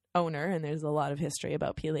white owner, and there's a lot of history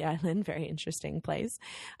about Pelee Island, very interesting place.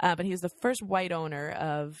 But he was the first white owner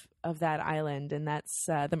of that island, and that's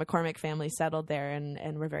the McCormick family settled there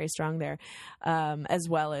and were very strong there, as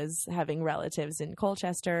well as having relatives in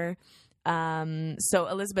Colchester. So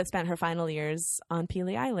Elizabeth spent her final years on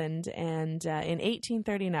Pelee Island, and in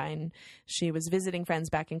 1839, she was visiting friends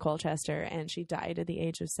back in Colchester, and she died at the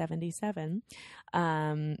age of 77.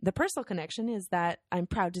 The personal connection is that I'm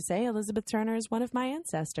proud to say Elizabeth Turner is one of my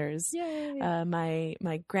ancestors. Yay.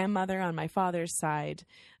 My grandmother on my father's side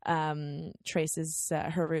traces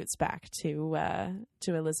her roots back to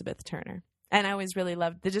Elizabeth Turner. And I always really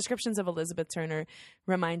loved the descriptions of Elizabeth Turner.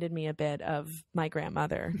 Reminded me a bit of my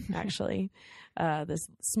grandmother, actually. This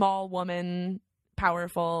small woman,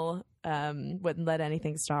 powerful, wouldn't let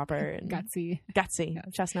anything stop her. And Gutsy. Gutsy.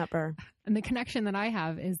 Chestnut burr. And the connection that I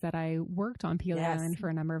have is that I worked on Pelee Yes. Island for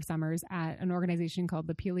a number of summers at an organization called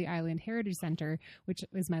the Pelee Island Heritage Center, which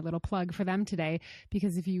is my little plug for them today.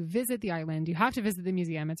 Because if you visit the island, you have to visit the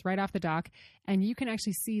museum. It's right off the dock. And you can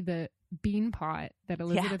actually see the bean pot that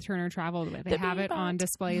Elizabeth Turner traveled with. They have it on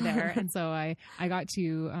display there. And so I got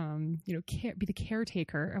to, be the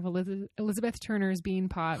caretaker of Elizabeth Turner's bean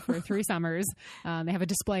pot for 3 summers. They have a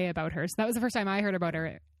display about her. So that was the first time I heard about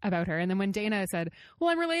her. And then when Dana said,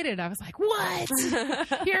 well, I'm related, I was like, what?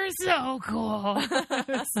 You're so cool.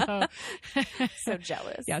 So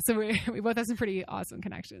jealous. Yeah. So we both have some pretty awesome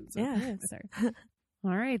connections. Yeah.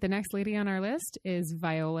 All right. The next lady on our list is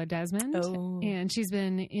Viola Desmond. Oh. And she's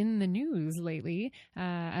been in the news lately.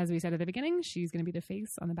 As we said at the beginning, she's going to be the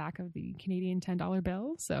face on the back of the Canadian $10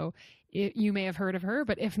 bill. So you may have heard of her,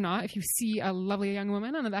 but if not, if you see a lovely young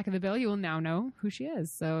woman on the back of the bill, you will now know who she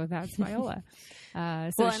is. So that's Viola.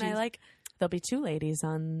 And I like, there'll be 2 ladies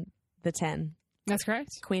on the 10. That's correct.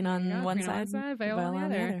 Queen on one Queen side, Viola on the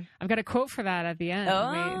other. I've got a quote for that at the end.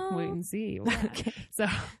 Oh. Wait and see. Okay.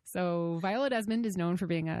 So Viola Desmond is known for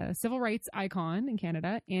being a civil rights icon in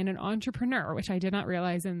Canada and an entrepreneur, which I did not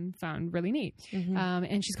realize and found really neat. Mm-hmm.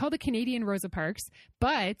 And she's called the Canadian Rosa Parks,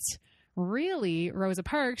 but really, Rosa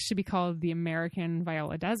Parks should be called the American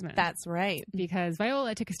Viola Desmond. That's right. Because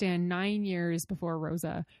Viola took a stand 9 years before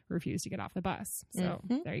Rosa refused to get off the bus. So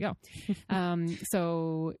there you go.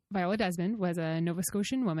 So Viola Desmond was a Nova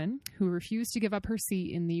Scotian woman who refused to give up her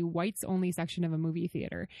seat in the whites-only section of a movie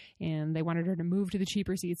theater. And they wanted her to move to the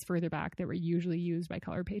cheaper seats further back that were usually used by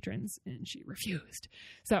colored patrons. And she refused.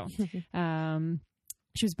 So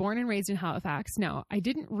she was born and raised in Halifax. Now, I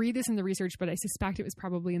didn't read this in the research, but I suspect it was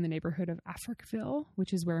probably in the neighborhood of Africville,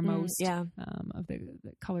 which is where most of the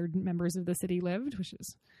colored members of the city lived, which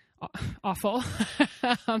is awful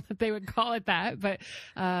that they would call it that. But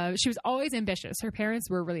she was always ambitious. Her parents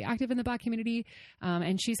were really active in the Black community,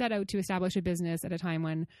 and she set out to establish a business at a time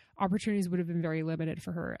when opportunities would have been very limited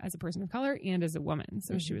for her as a person of color and as a woman.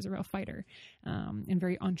 So she was a real fighter and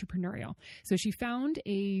very entrepreneurial. So she found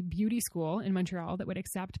a beauty school in Montreal that would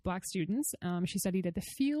accept Black students. She studied at the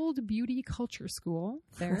Field Beauty Culture School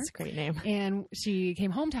there. That's a great name. And she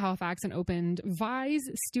came home to Halifax and opened Vi's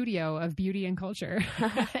Studio of Beauty and Culture.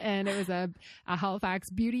 And it was a Halifax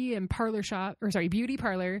beauty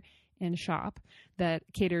parlor and shop that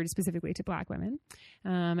catered specifically to Black women.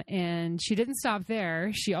 And she didn't stop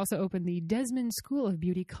there. She also opened the Desmond School of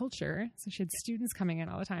Beauty Culture. So she had students coming in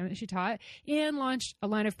all the time that she taught, and launched a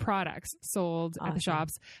line of products sold at the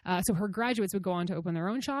shops. So her graduates would go on to open their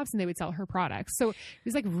own shops, and they would sell her products. So it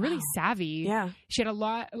was like really savvy. Yeah. She had a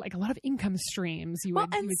lot of income streams, you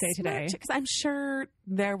would say today. Because I'm sure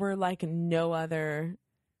there were like no other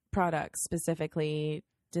products specifically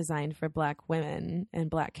designed for Black women and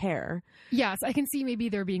Black hair. Yes, I can see maybe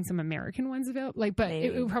there being some American ones available, but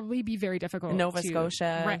it would probably be very difficult. Nova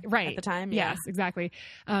Scotia, right at the time. Yes, exactly.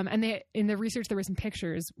 And in the research, there were some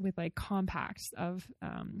pictures with like compacts of,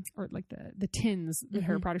 or like the tins that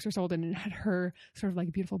her products were sold in, and it had her sort of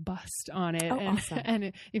like beautiful bust on it. Oh, awesome.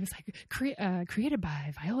 And it was like created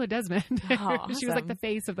by Viola Desmond. Oh, awesome. She was like the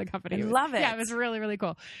face of the company. I love it. Yeah, it was really, really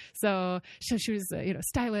cool. So she was,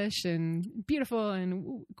 stylish and beautiful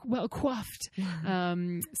and well coiffed.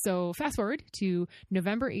 So fast forward to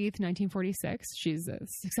November 8th, 1946. She's a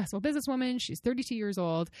successful businesswoman. She's 32 years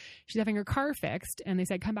old. She's having her car fixed, and they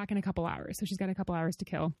said, come back in a couple hours. So she's got a couple hours to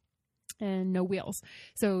kill and no wheels.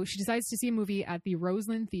 So she decides to see a movie at the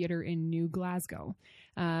Roseland Theatre in New Glasgow.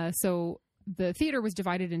 So the theater was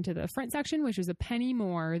divided into the front section, which was a penny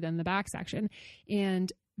more than the back section.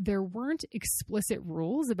 And there weren't explicit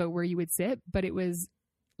rules about where you would sit, but it was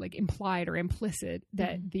like implied or implicit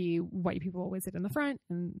that the white people would sit in the front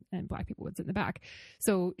and black people would sit in the back.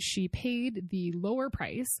 So she paid the lower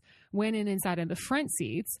price, went in and sat in the front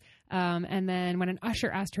seats. And then when an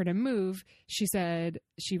usher asked her to move, she said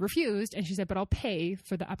she refused, and she said, but I'll pay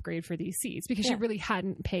for the upgrade for these seats, because she really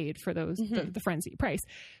hadn't paid for those, the front seat price,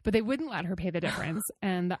 but they wouldn't let her pay the difference.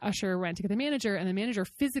 And the usher went to get the manager, and the manager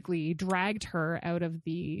physically dragged her out of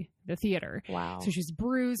the theater. Wow. So she's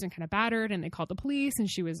bruised and kind of battered, and they called the police, and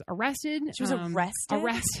she was arrested. She was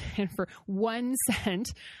arrested for 1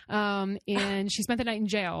 cent. And she spent the night in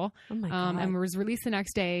jail. Oh my God. And was released the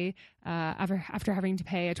next day after having to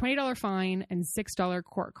pay a $20 fine and $6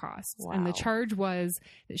 court costs. Wow. And the charge was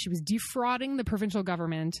that she was defrauding the provincial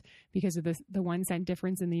government because of the 1 cent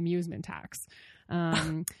difference in the amusement tax.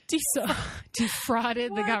 So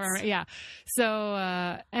defrauded the government. Yeah.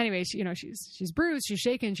 So, anyway, she's bruised, she's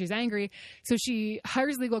shaken, she's angry. So she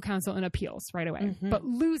hires legal counsel and appeals right away, but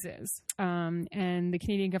loses. And the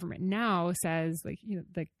Canadian government now says, like,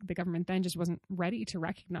 the government then just wasn't ready to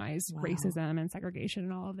recognize racism and segregation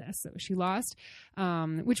and all of this. So she lost,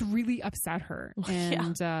 which really upset her.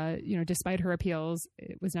 And, despite her appeals,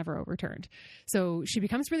 it was never overturned. So she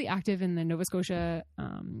becomes really active in the Nova Scotia,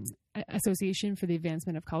 Association for the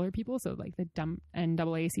Advancement of Colored People, so like the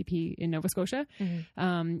NAACP in Nova Scotia.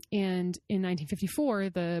 And in 1954,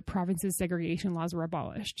 the province's segregation laws were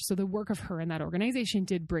abolished. So the work of her in that organization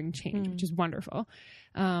did bring change, which is wonderful.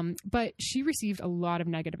 But she received a lot of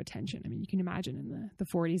negative attention. I mean, you can imagine in the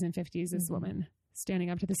 40s and 50s, this woman standing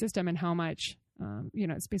up to the system and how much,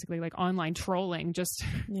 it's basically like online trolling just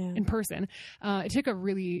in person. It took a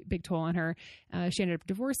really big toll on her. She ended up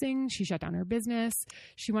divorcing. She shut down her business.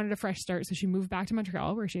 She wanted a fresh start. So she moved back to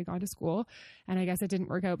Montreal, where she had gone to school. And I guess it didn't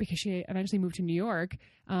work out because she eventually moved to New York,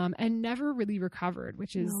 and never really recovered,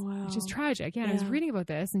 which is tragic. Yeah. And I was reading about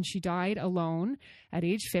this, and she died alone at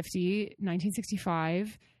age 50,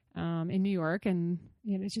 1965. In New York, and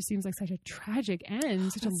it just seems like such a tragic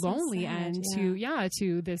end, such a lonely end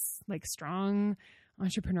to this like strong,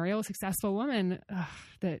 entrepreneurial, successful woman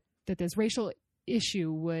that this racial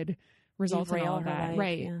issue would result in all of that.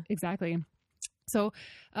 Right. Yeah. Exactly. So,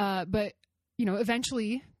 but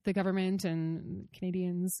eventually the government and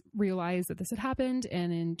Canadians realized that this had happened.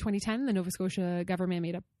 And in 2010, the Nova Scotia government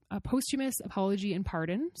made a posthumous apology and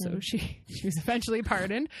pardon. So she was eventually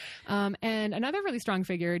pardoned. And another really strong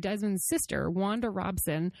figure, Desmond's sister, Wanda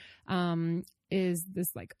Robson, is this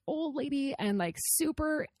like old lady and like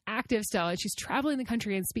super active still. She's traveling the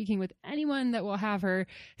country and speaking with anyone that will have her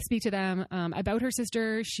speak to them about her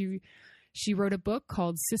sister. She wrote a book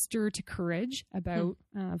called Sister to Courage about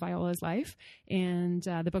Viola's life. And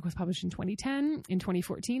the book was published in 2010. In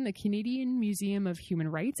 2014, the Canadian Museum of Human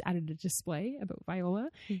Rights added a display about Viola.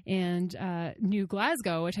 And New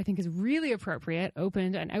Glasgow, which I think is really appropriate,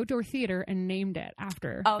 opened an outdoor theater and named it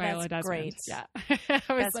after Viola Desmond. Great. Yeah.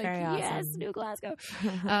 I was that's like, very awesome. Yes, New Glasgow.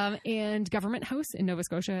 And Government House in Nova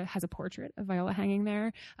Scotia has a portrait of Viola hanging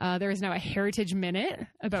there. There is now a Heritage Minute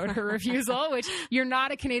about her refusal, which you're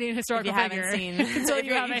not a Canadian historical figure until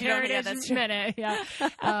you have a Heritage Minute. Yeah.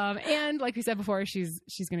 And like we said before, she's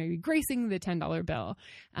going to be gracing the $10 bill.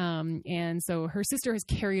 And so her sister has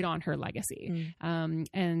carried on her legacy.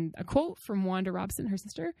 And a quote from Wanda Robson, her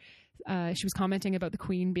sister, she was commenting about the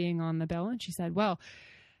Queen being on the bill, and she said, well,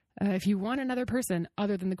 if you want another person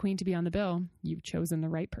other than the Queen to be on the bill, you've chosen the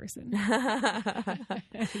right person.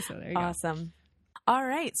 So there you awesome. go. All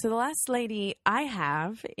right. So the last lady I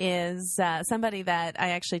have is somebody that I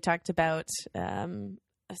actually talked about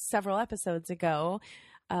several episodes ago.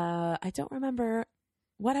 I don't remember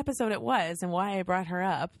what episode it was and why I brought her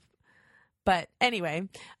up. But anyway,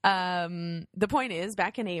 the point is,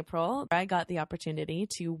 back in April, I got the opportunity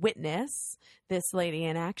to witness this lady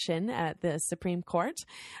in action at the Supreme Court.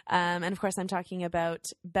 And of course, I'm talking about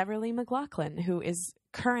Beverley McLachlin, who is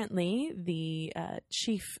currently the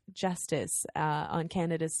Chief Justice on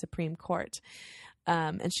Canada's Supreme Court.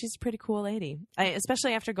 And she's a pretty cool lady.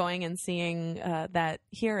 Especially after going and seeing that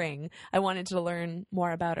hearing, I wanted to learn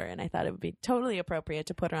more about her, and I thought it would be totally appropriate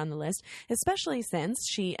to put her on the list, especially since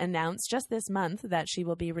she announced just this month that she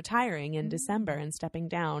will be retiring in December and stepping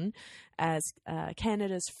down as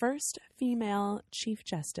Canada's first female Chief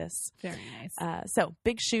Justice. Very nice. So,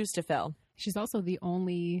 big shoes to fill. She's also the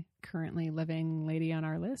only currently living lady on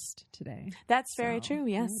our list today. That's very true,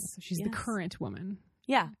 yes. So she's the current woman.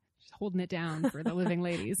 Yeah. Holding it down for the living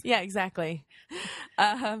ladies. Yeah, exactly.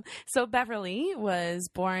 So Beverley was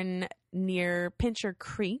born near Pincher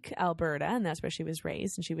Creek, Alberta, and that's where she was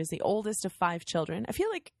raised. And she was the oldest of 5 children. I feel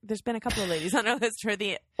like there's been a couple of ladies on our list who are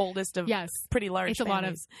the oldest of pretty large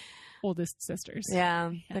families. oldest sisters.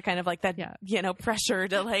 Yeah. They're kind of like that, pressure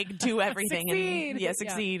to like do everything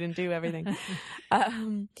succeed. And do everything.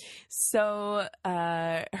 So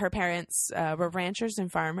her parents were ranchers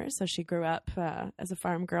and farmers. So she grew up as a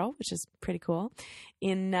farm girl, which is pretty cool.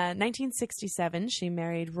 In 1967, she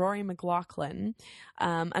married Rory McLaughlin.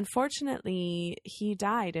 Unfortunately, he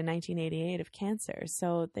died in 1988 of cancer.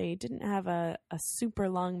 So they didn't have a super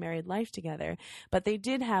long married life together, but they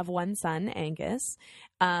did have one son, Angus.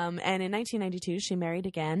 And in 1992, she married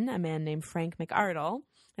again, a man named Frank McArdle.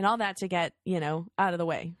 And all that to get, out of the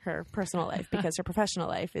way, her personal life, because her professional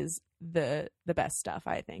life is the best stuff,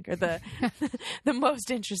 I think, or the the most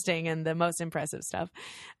interesting and the most impressive stuff.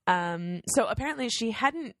 So apparently she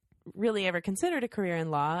hadn't really ever considered a career in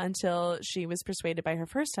law until she was persuaded by her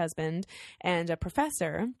first husband and a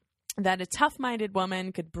professor that a tough-minded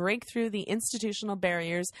woman could break through the institutional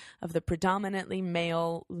barriers of the predominantly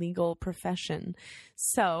male legal profession.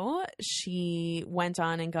 So she went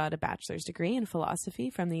on and got a bachelor's degree in philosophy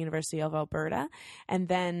from the University of Alberta. And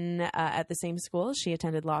then at the same school, she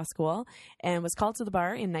attended law school and was called to the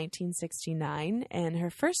bar in 1969. And her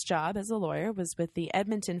first job as a lawyer was with the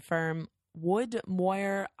Edmonton firm Wood,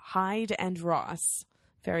 Moyer, Hyde and Ross.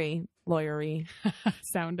 Very lawyery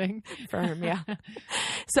sounding firm, yeah.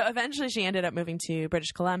 So eventually she ended up moving to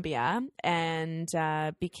British Columbia and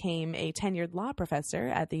became a tenured law professor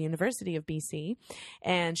at the University of BC.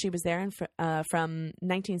 And she was there from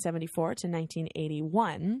 1974 to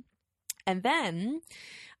 1981. And then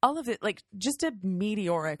all of it, like just a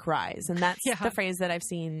meteoric rise. And that's the phrase that I've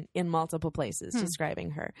seen in multiple places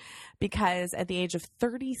describing her. Because at the age of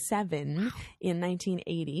 37 in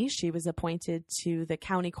 1980, she was appointed to the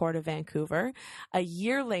County Court of Vancouver. A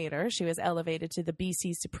year later, she was elevated to the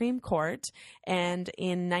BC Supreme Court. And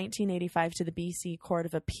in 1985 to the BC Court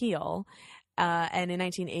of Appeal. And in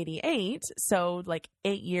 1988, so like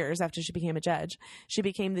 8 years after she became a judge, she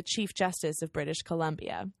became the Chief Justice of British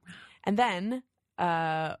Columbia. And then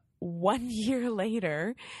 1 year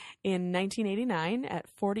later, in 1989, at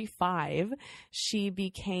 45, she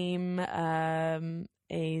became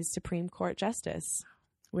a Supreme Court Justice,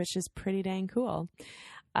 which is pretty dang cool.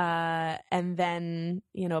 And then,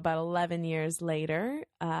 about 11 years later,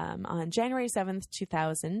 on January 7th,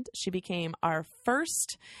 2000, she became our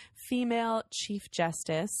first female Chief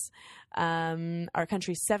Justice, our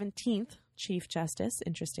country's 17th Chief Justice,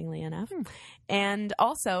 interestingly enough. And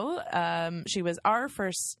also, she was our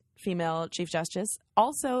first female Chief Justice,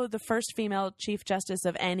 also the first female Chief Justice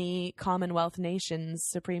of any Commonwealth nation's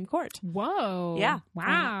Supreme Court. Whoa. Yeah.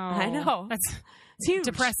 Wow. I know. It's huge.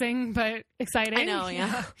 Depressing, but exciting. I know,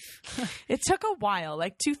 yeah. It took a while,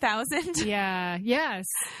 like 2000. Yeah. Yes,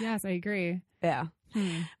 I agree. Yeah.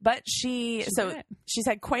 But she's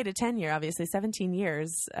had quite a tenure, obviously, 17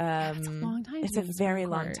 years. It's a long time. It's a very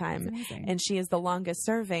long time. And she is the longest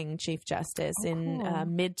serving Chief Justice. In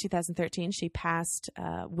mid-2013, she passed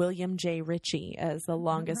William J. Ritchie as the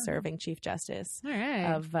longest serving Chief Justice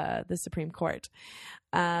of the Supreme Court.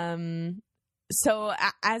 So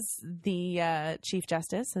as the Chief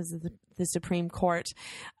Justice, as the Supreme Court,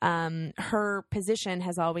 her position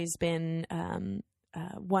has always been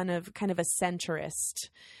one of kind of a centrist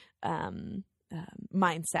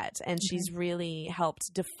mindset, and she's really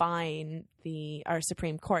helped define our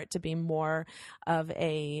Supreme Court to be more of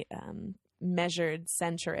a measured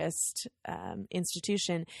centrist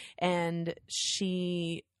institution, and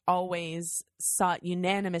she always sought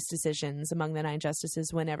unanimous decisions among the 9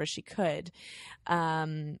 justices whenever she could,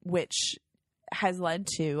 which has led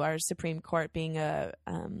to our Supreme Court being a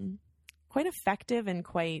quite effective and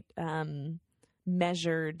quite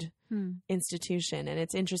measured institution. And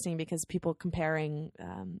it's interesting because people comparing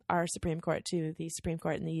our Supreme Court to the Supreme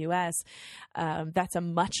Court in the U.S., that's a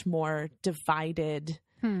much more divided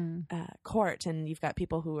court, and you've got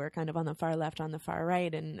people who are kind of on the far left, on the far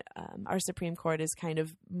right, and our Supreme Court is kind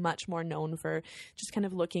of much more known for just kind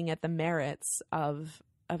of looking at the merits of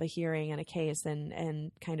a hearing and a case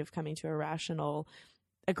and kind of coming to a rational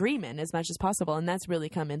agreement as much as possible, and that's really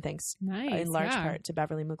come in thanks in large part to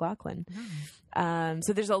Beverly McLaughlin.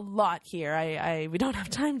 So there's a lot here. We don't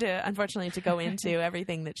have time to, unfortunately, to go into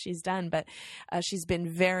everything that she's done, but she's been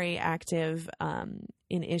very active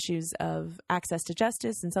in issues of access to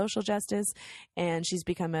justice and social justice, and she's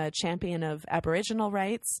become a champion of Aboriginal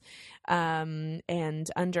rights. And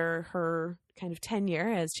under her kind of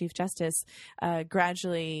tenure as Chief Justice,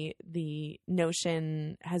 gradually the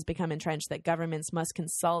notion has become entrenched that governments must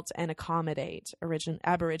consult and accommodate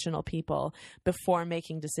Aboriginal people before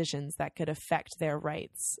making decisions that could affect their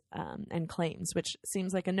rights and claims, which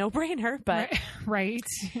seems like a no-brainer, but right.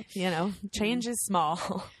 Change is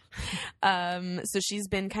small. So she's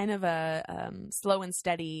been kind of a slow and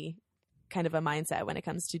steady kind of a mindset when it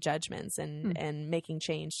comes to judgments and making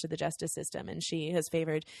change to the justice system. And she has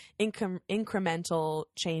favored incremental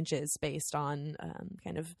changes based on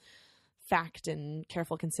kind of fact and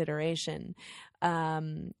careful consideration.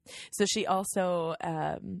 So she also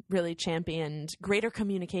really championed greater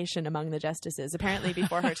communication among the justices. Apparently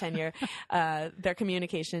before her tenure, their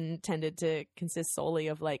communication tended to consist solely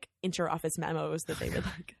of like inter-office memos that they would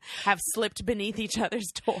like have slipped beneath each other's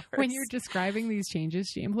doors. When you're describing these changes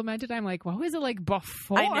she implemented, I'm like, what was it like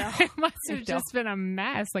before? I know. It must have just been a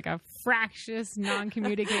mess, like a fractious,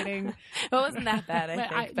 non-communicating. Well, wasn't that bad,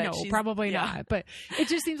 I think. No, probably not. But it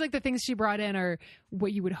just seems like the things she brought in are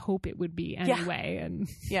what you would hope it would be anyway. And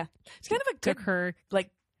yeah, it's kind of a good her like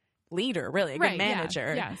leader, really a good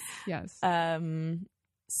manager. Yes.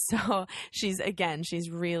 So she's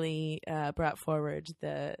really brought forward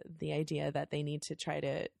the idea that they need to try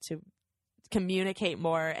to communicate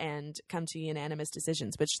more and come to unanimous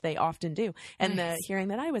decisions, which they often do. And the hearing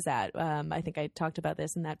that I was at, I think I talked about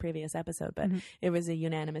this in that previous episode, but it was a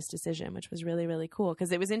unanimous decision, which was really, really cool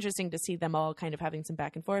because it was interesting to see them all kind of having some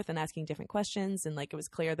back and forth and asking different questions. And like, it was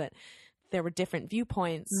clear that there were different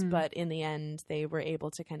viewpoints, but in the end they were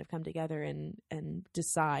able to kind of come together and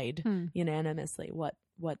decide unanimously what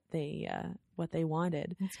they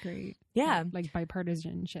wanted. That's great. Yeah. Like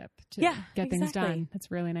bipartisanship to get things done. That's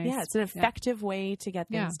really nice. Yeah, it's an effective way to get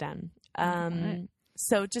things done.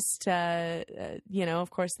 So just, of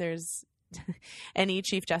course, there's any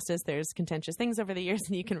Chief Justice, there's contentious things over the years,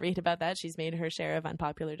 and you can read about that. She's made her share of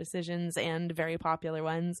unpopular decisions and very popular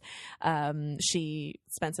ones. She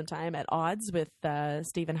spent some time at odds with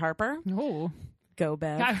Stephen Harper. Oh. Go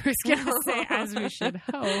Bev. I was going to say, as we should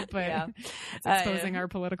hope, but it's exposing our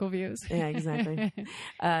political views. Yeah, exactly.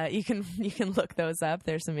 You can look those up.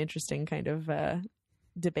 There's some interesting kind of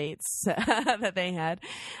debates that they had.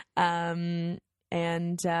 And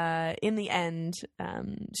in the end,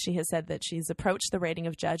 she has said that she's approached the writing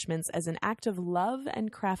of judgments as an act of love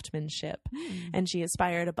and craftsmanship. And she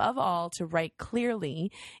aspired above all to write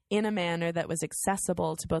clearly in a manner that was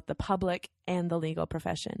accessible to both the public and the legal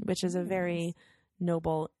profession, which is a very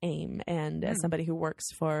noble aim. And as somebody who works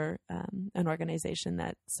for an organization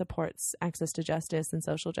that supports access to justice and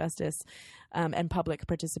social justice and public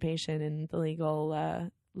participation in the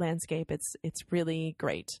legal landscape, it's really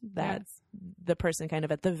great that the person kind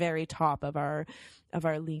of at the very top of our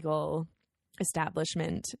legal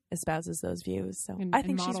establishment espouses those views. So I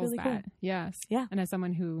think she's really cool. Yes. Yeah. And as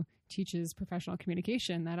someone who teaches professional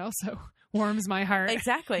communication, that also warms my heart.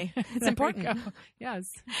 Exactly. It's important. Yes.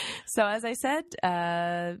 So as I said,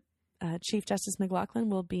 Chief Justice McLachlin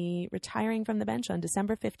will be retiring from the bench on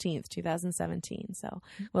December 15th, 2017. So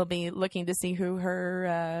we'll be looking to see who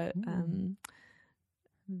her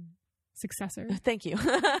successor. Thank you.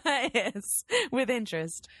 Is with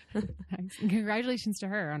interest. Thanks. And congratulations to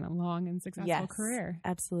her on a long and successful career.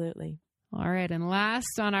 Absolutely. All right, and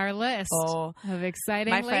last on our list of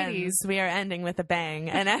exciting my ladies. Friends, we are ending with a bang.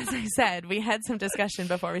 And as I said, we had some discussion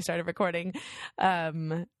before we started recording.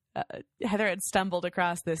 Heather had stumbled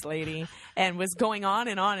across this lady and was going on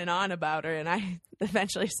and on and on about her. And I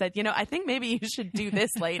eventually said, I think maybe you should do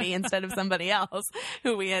this lady instead of somebody else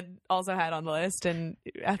who we had also had on the list. And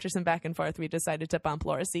after some back and forth, we decided to bump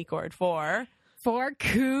Laura Secord for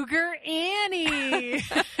Cougar Annie.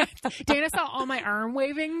 Dana saw all my arm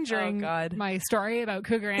waving during my story about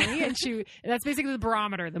Cougar Annie, and that's basically the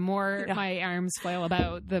barometer. The more my arms flail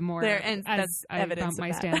about, the more as I bump my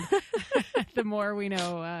stand, the more we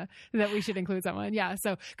know that we should include someone. Yeah,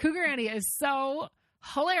 so Cougar Annie is so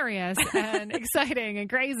hilarious and exciting and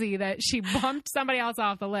crazy that she bumped somebody else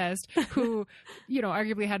off the list who,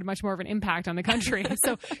 arguably had much more of an impact on the country.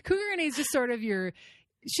 So Cougar Annie is just sort of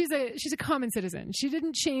she's a common citizen. She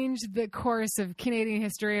didn't change the course of Canadian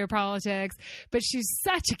history or politics, but she's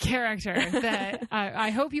such a character that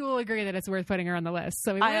I hope you will agree that it's worth putting her on the list.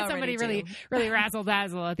 So we wanted somebody really, really razzle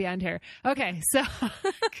dazzle at the end here. Okay, so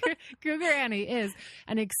Cougar Annie is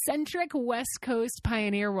an eccentric West Coast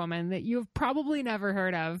pioneer woman that you've probably never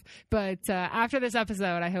heard of, but after this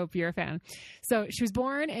episode, I hope you're a fan. So she was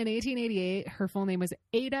born in 1888. Her full name was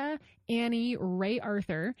Ada Annie Ray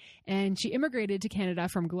Arthur, and she immigrated to Canada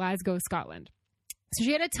from Glasgow, Scotland. So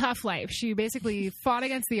she had a tough life. She basically fought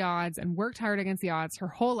against the odds and worked hard against the odds her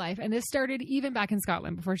whole life. And this started even back in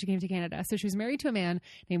Scotland before she came to Canada. So she was married to a man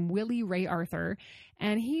named Willie Ray Arthur.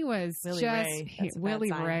 And he was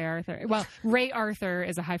Willie Ray Arthur. Well, Ray Arthur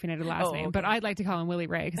is a hyphenated last name, but I'd like to call him Willie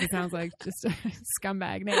Ray because it sounds like just a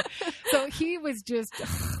scumbag name. So he was just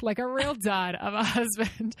like a real dud of a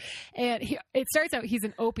husband. And it starts out, he's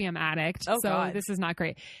an opium addict. This is not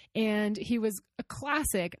great. And he was a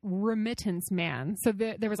classic remittance man. So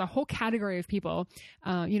there was a whole category of people,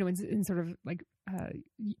 in sort of like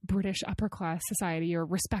British upper class society or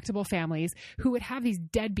respectable families who would have these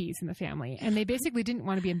deadbeats in the family, and they basically didn't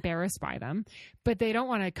want to be embarrassed by them, but they don't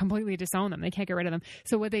want to completely disown them. They can't get rid of them.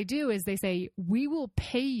 So what they do is they say, we will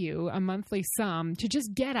pay you a monthly sum to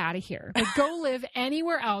just get out of here. Like, go live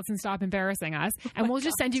anywhere else and stop embarrassing us, and we'll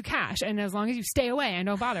just send you cash. And as long as you stay away and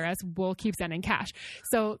don't bother us, we'll keep sending cash.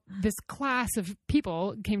 So this class of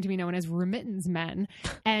people came to be known as remittance men,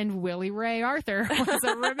 and Willie Ray Arthur was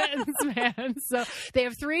a remittance man. So they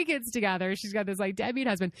have 3 kids together. She's got this like deadbeat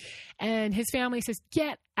husband, and his family says,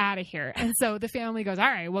 get out of here. And so the family goes, all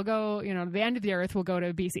right, we'll go, to the end of the earth, we'll go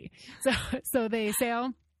to BC. So they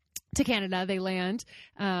sail to Canada. They land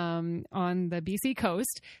on the BC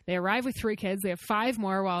coast. They arrive with 3 kids. They have 5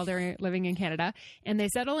 more while they're living in Canada, and they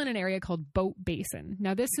settle in an area called Boat Basin.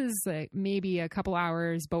 Now, this is maybe a couple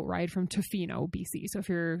hours boat ride from Tofino, BC. So if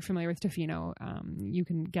you're familiar with Tofino, you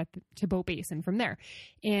can get to Boat Basin from there.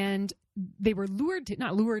 And they were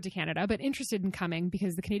not lured to Canada, but interested in coming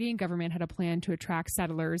because the Canadian government had a plan to attract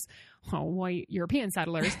settlers, white European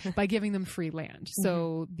settlers, by giving them free land.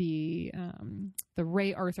 So the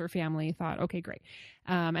Ray Arthur family thought, okay, great.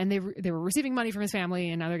 And they were receiving money from his family,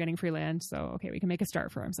 and now they're getting free land. So, okay, we can make a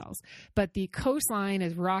start for ourselves. But the coastline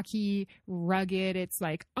is rocky, rugged. It's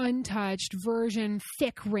like untouched, virgin,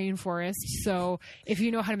 thick rainforest. So if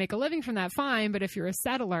you know how to make a living from that, fine. But if you're a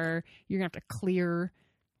settler, you're going to have to clear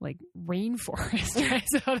like rainforest, right?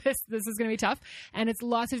 So this is going to be tough, and it's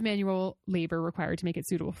lots of manual labor required to make it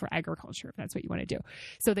suitable for agriculture, if that's what you want to do.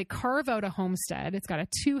 So they carve out a homestead. It's got a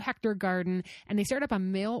 2-hectare garden, and they start up a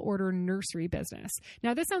mail order nursery business.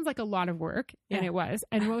 Now, this sounds like a lot of work, and it was,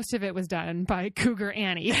 and most of it was done by Cougar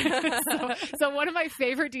Annie. So one of my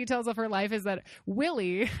favorite details of her life is that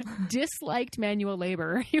Willie disliked manual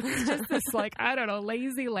labor. He was just this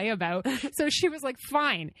lazy layabout. So she was like,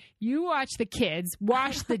 fine, you watch the kids,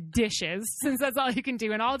 wash the dishes, since that's all you can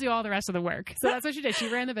do, and I'll do all the rest of the work. So that's what she did. She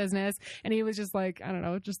ran the business, and he was just like,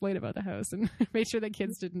 just laid about the house and made sure that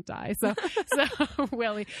kids didn't die. So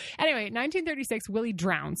Willie. Anyway, 1936, Willie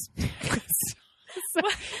drowns.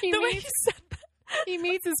 He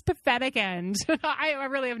meets his pathetic end. I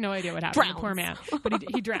really have no idea what happened to the poor man, but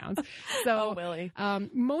he drowns. So Willie.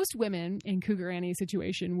 Most women in Cougar Annie's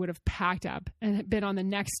situation would have packed up and been on the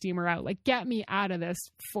next steamer out. Like, get me out of this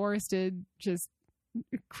forested, just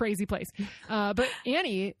crazy place. But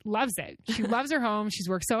Annie loves it. She loves her home. She's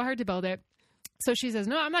worked so hard to build it. So she says,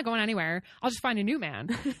 no, I'm not going anywhere. I'll just find a new man.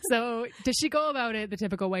 So does she go about it the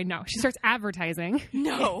typical way? No. She starts advertising.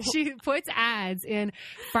 No. She puts ads in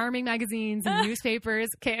farming magazines and newspapers.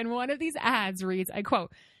 Okay, and one of these ads reads, I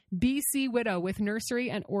quote, BC widow with nursery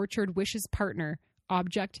and orchard wishes partner.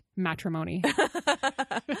 Object matrimony. To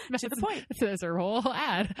the point. That's her whole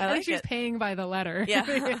ad. I think she's paying by the letter.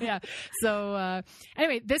 Yeah. Yeah. So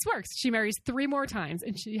anyway, this works. She marries 3 more times,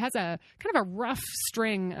 and she has a kind of a rough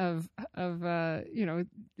string of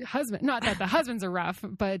husband. Not that the husbands are rough,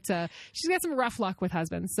 but she's got some rough luck with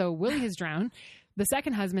husbands. So Willie is drowned. The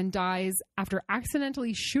second husband dies after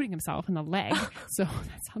accidentally shooting himself in the leg. So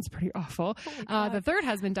that sounds pretty awful. The third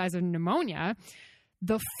husband dies of pneumonia.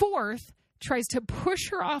 The fourth tries to push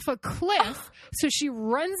her off a cliff, so she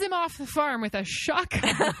runs him off the farm with a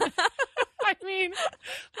shotgun. I mean,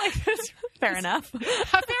 like, fair enough.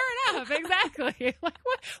 Fair enough, exactly. Like,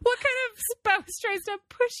 what kind of spouse tries to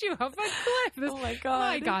push you off a cliff? Oh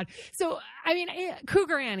my god. So, I mean,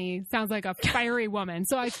 Cougar Annie sounds like a fiery woman.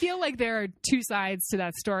 So I feel like there are 2 sides to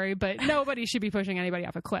that story, but nobody should be pushing anybody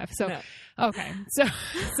off a cliff. So, no. Okay.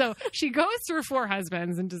 So she goes through 4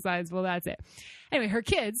 husbands and decides, well, that's it. Anyway, her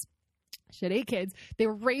kids. She had 8 kids. They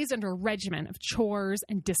were raised under a regimen of chores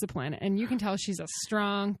and discipline. And you can tell she's a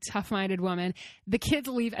strong, tough-minded woman. The kids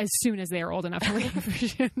leave as soon as they are old enough to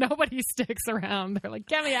leave. Nobody sticks around. They're like,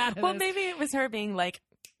 get me out of this. Well, maybe it was her being like,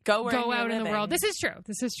 go out in the world. This is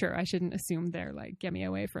true. I shouldn't assume they're like, get me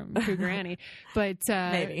away from Cougar Annie. But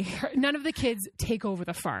maybe none of the kids take over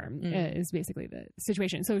the farm is basically the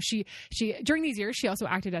situation. So she during these years, she also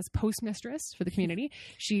acted as postmistress for the community.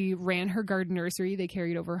 She ran her garden nursery. They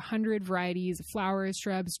carried over 100 varieties of flowers,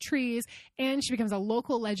 shrubs, trees, and she becomes a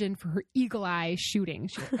local legend for her eagle eye shooting.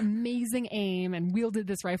 She had amazing aim and wielded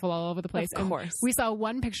this rifle all over the place. Of course. And we saw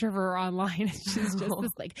one picture of her online. She's just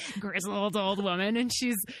this like grizzled old woman, and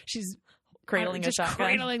she's cradling a shotgun.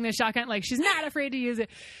 Cradling the shotgun, like she's not afraid to use it.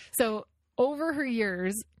 So over her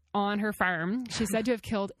years on her farm, she's said to have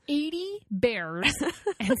killed 80 bears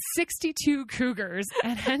and 62 cougars,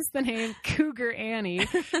 and hence the name Cougar Annie.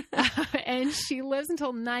 And she lives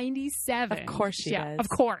until 97. Of course she does. Of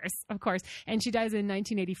course. And she dies in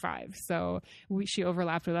 1985. So she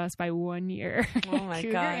overlapped with us by 1 year. Oh my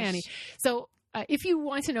Cougar gosh. Annie. So if you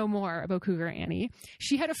want to know more about Cougar Annie,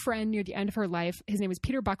 she had a friend near the end of her life. His name was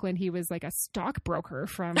Peter Buckland. He was like a stockbroker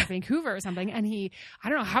from Vancouver or something. And I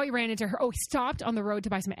don't know how he ran into her. Oh, he stopped on the road to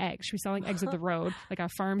buy some eggs. She was selling eggs at the road, like a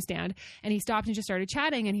farm stand. And he stopped and just started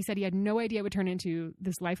chatting. And he said he had no idea it would turn into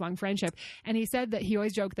this lifelong friendship. And he said that he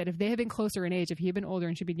always joked that if they had been closer in age, if he had been older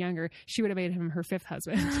and she'd been younger, she would have made him her fifth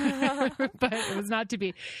husband. But it was not to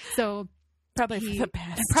be. So probably for the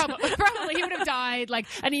best. Probably he would have died. Like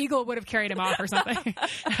an eagle would have carried him off or something.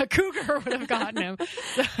 A cougar would have gotten him.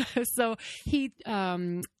 So he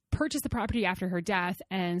purchased the property after her death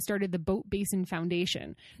and started the Boat Basin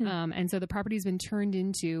Foundation. And so the property has been turned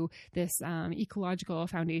into this ecological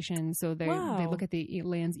foundation. So they look at the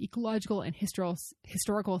land's ecological and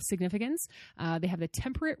historical significance. They have the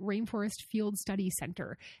Temperate Rainforest Field Study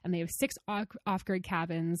Center, and they have 6 off-grid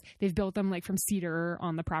cabins. They've built them like from cedar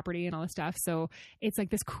on the property and all this stuff. So it's like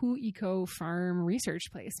this cool eco farm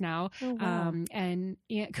research place now. Oh, wow. And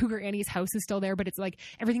Cougar Annie's house is still there, but it's like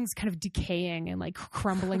everything's kind of decaying and like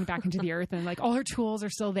crumbling back into the earth, and like all her tools are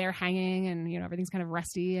still there hanging, and everything's kind of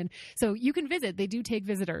rusty. And so you can visit. They do take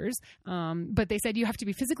visitors, but they said you have to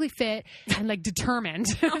be physically fit and like determined.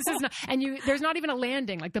 There's not even a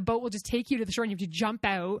landing. Like the boat will just take you to the shore, and you have to jump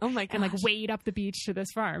out. Oh my gosh. And like wade up the beach to this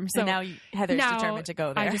farm. So and now Heather's determined to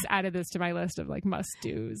go there. I just added this to my list of like must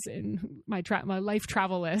do's in my life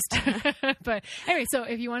travel list. But anyway, so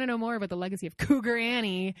if you want to know more about the legacy of Cougar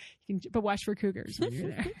Annie, but watch for cougars when you're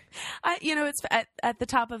there. It's at the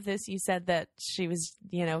top of this, you said that she was,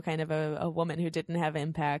 kind of a woman who didn't have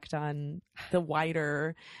impact on the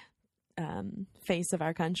wider face of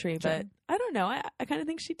our country. Sure. But I don't know. I kind of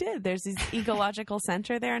think she did. There's this ecological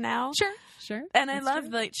center there now. Sure. And I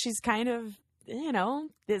love that she's kind of,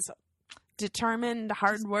 this determined,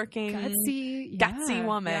 hardworking, gutsy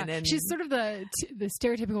woman. Yeah. And she's sort of the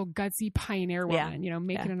stereotypical gutsy pioneer woman,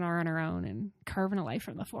 making it on her own and carving a life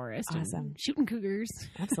from the forest. Awesome. And shooting cougars.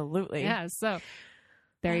 Absolutely. Yeah. So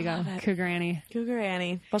there you go. Cougar Annie. Cougar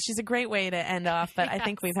Annie. Well, she's a great way to end off, but yes. I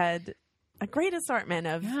think we've had a great assortment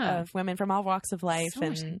of women from all walks of life, so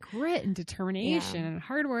and grit and determination and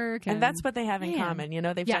hard work. And that's what they have in common.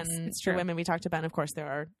 They've done the true. women we talked about. And of course, there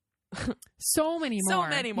are so many more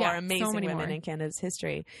amazing women in Canada's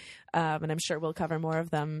history, and I'm sure we'll cover more of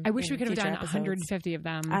them. I wish we could have done 150 of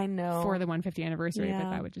them. I know, for the 150th anniversary, but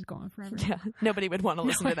that would just go on forever. Yeah, nobody would want to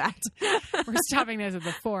listen to that. We're stopping this at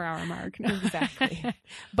the 4-hour mark. No. Exactly,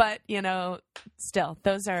 but still,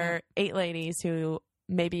 those are 8 ladies who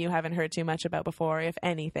maybe you haven't heard too much about before, if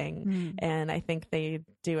anything, and I think they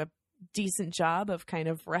do a decent job of kind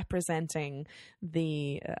of representing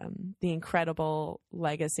the incredible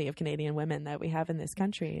legacy of Canadian women that we have in this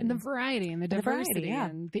country, and the variety and the diversity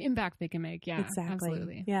and the impact they can make. Yeah, exactly.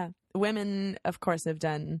 Absolutely. Yeah, women, of course, have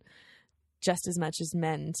done just as much as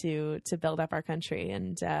men to build up our country,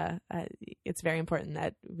 and it's very important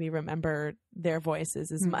that we remember their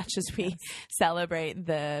voices as much as we celebrate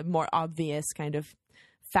the more obvious kind of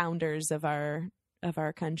founders of our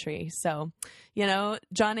country. So,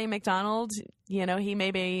 John A. Macdonald, he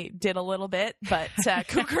maybe did a little bit, but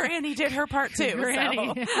Cougar Annie did her part too. Cougar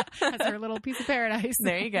Annie. That's her little piece of paradise.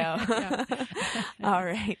 There you go. All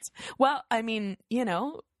right. Well, I mean,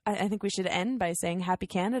 I think we should end by saying Happy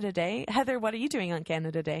Canada Day. Heather, what are you doing on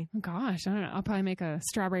Canada Day? Oh, gosh, I don't know. I'll probably make a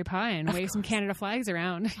strawberry pie and wave some Canada flags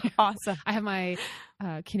around. Awesome. I have my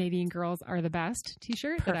Canadian Girls Are the Best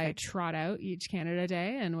t-shirt that I trot out each Canada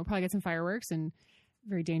Day, and we'll probably get some fireworks and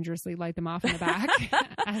very dangerously light them off in the back,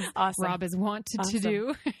 as awesome. Rob is wont to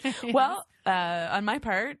do. Well, on my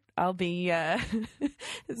part, I'll be, this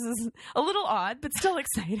is a little odd, but still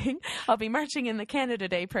exciting. I'll be marching in the Canada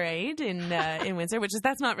Day Parade in Windsor,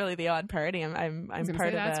 that's not really the odd part. I'm part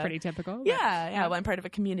of that's pretty typical. Yeah. Well, I'm part of a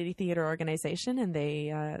community theater organization, and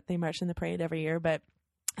they march in the parade every year, but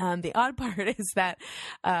The odd part is that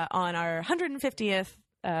on our 150th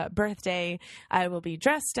birthday, I will be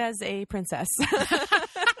dressed as a princess.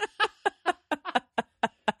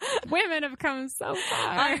 Women have come so far.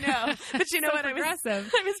 I know. But you know So what? I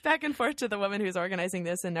was back and forth to the woman who's organizing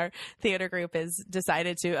this, and our theater group has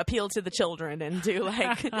decided to appeal to the children and do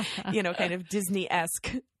like, kind of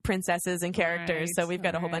Disney-esque princesses and characters. Right, so we've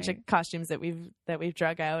got a whole bunch of costumes that we've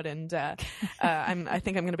drug out, and I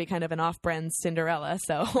think I'm going to be kind of an off-brand Cinderella,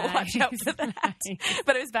 so watch out for that. Nice.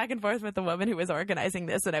 But I was back and forth with the woman who was organizing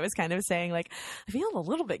this, and I was kind of saying, like, I feel a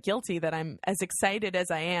little bit guilty that I'm as excited as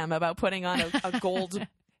I am about putting on a gold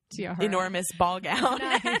enormous ball gown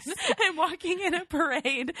and walking in a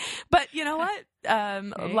parade. But you know what?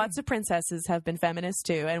 Lots of princesses have been feminists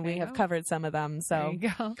too, and we have covered some of them. So there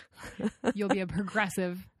you go. You'll be a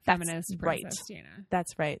progressive feminist princess, right. Gina.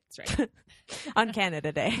 That's right. That's right. On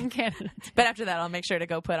Canada Day. But after that, I'll make sure to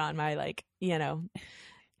go put on my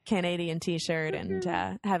Canadian t-shirt and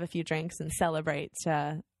have a few drinks and celebrate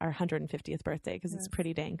our 150th birthday, because it's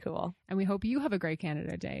pretty dang cool. And we hope you have a great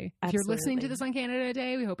Canada Day. If you're listening to this on Canada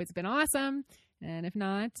Day, we hope it's been awesome. And if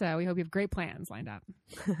not, we hope you have great plans lined up.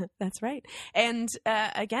 That's right. And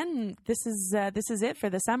again, this is it for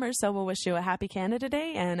the summer. So we'll wish you a happy Canada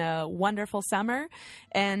Day and a wonderful summer.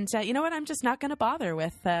 And you know what? I'm just not going to bother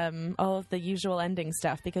with all of the usual ending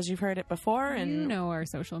stuff, because you've heard it before. And you know our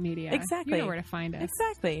social media. Exactly. You know where to find us.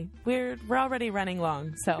 Exactly. We're already running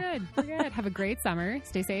long. So We're good. Have a great summer.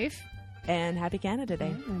 Stay safe. And happy Canada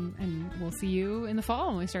Day. And we'll see you in the fall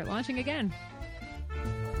when we start launching again.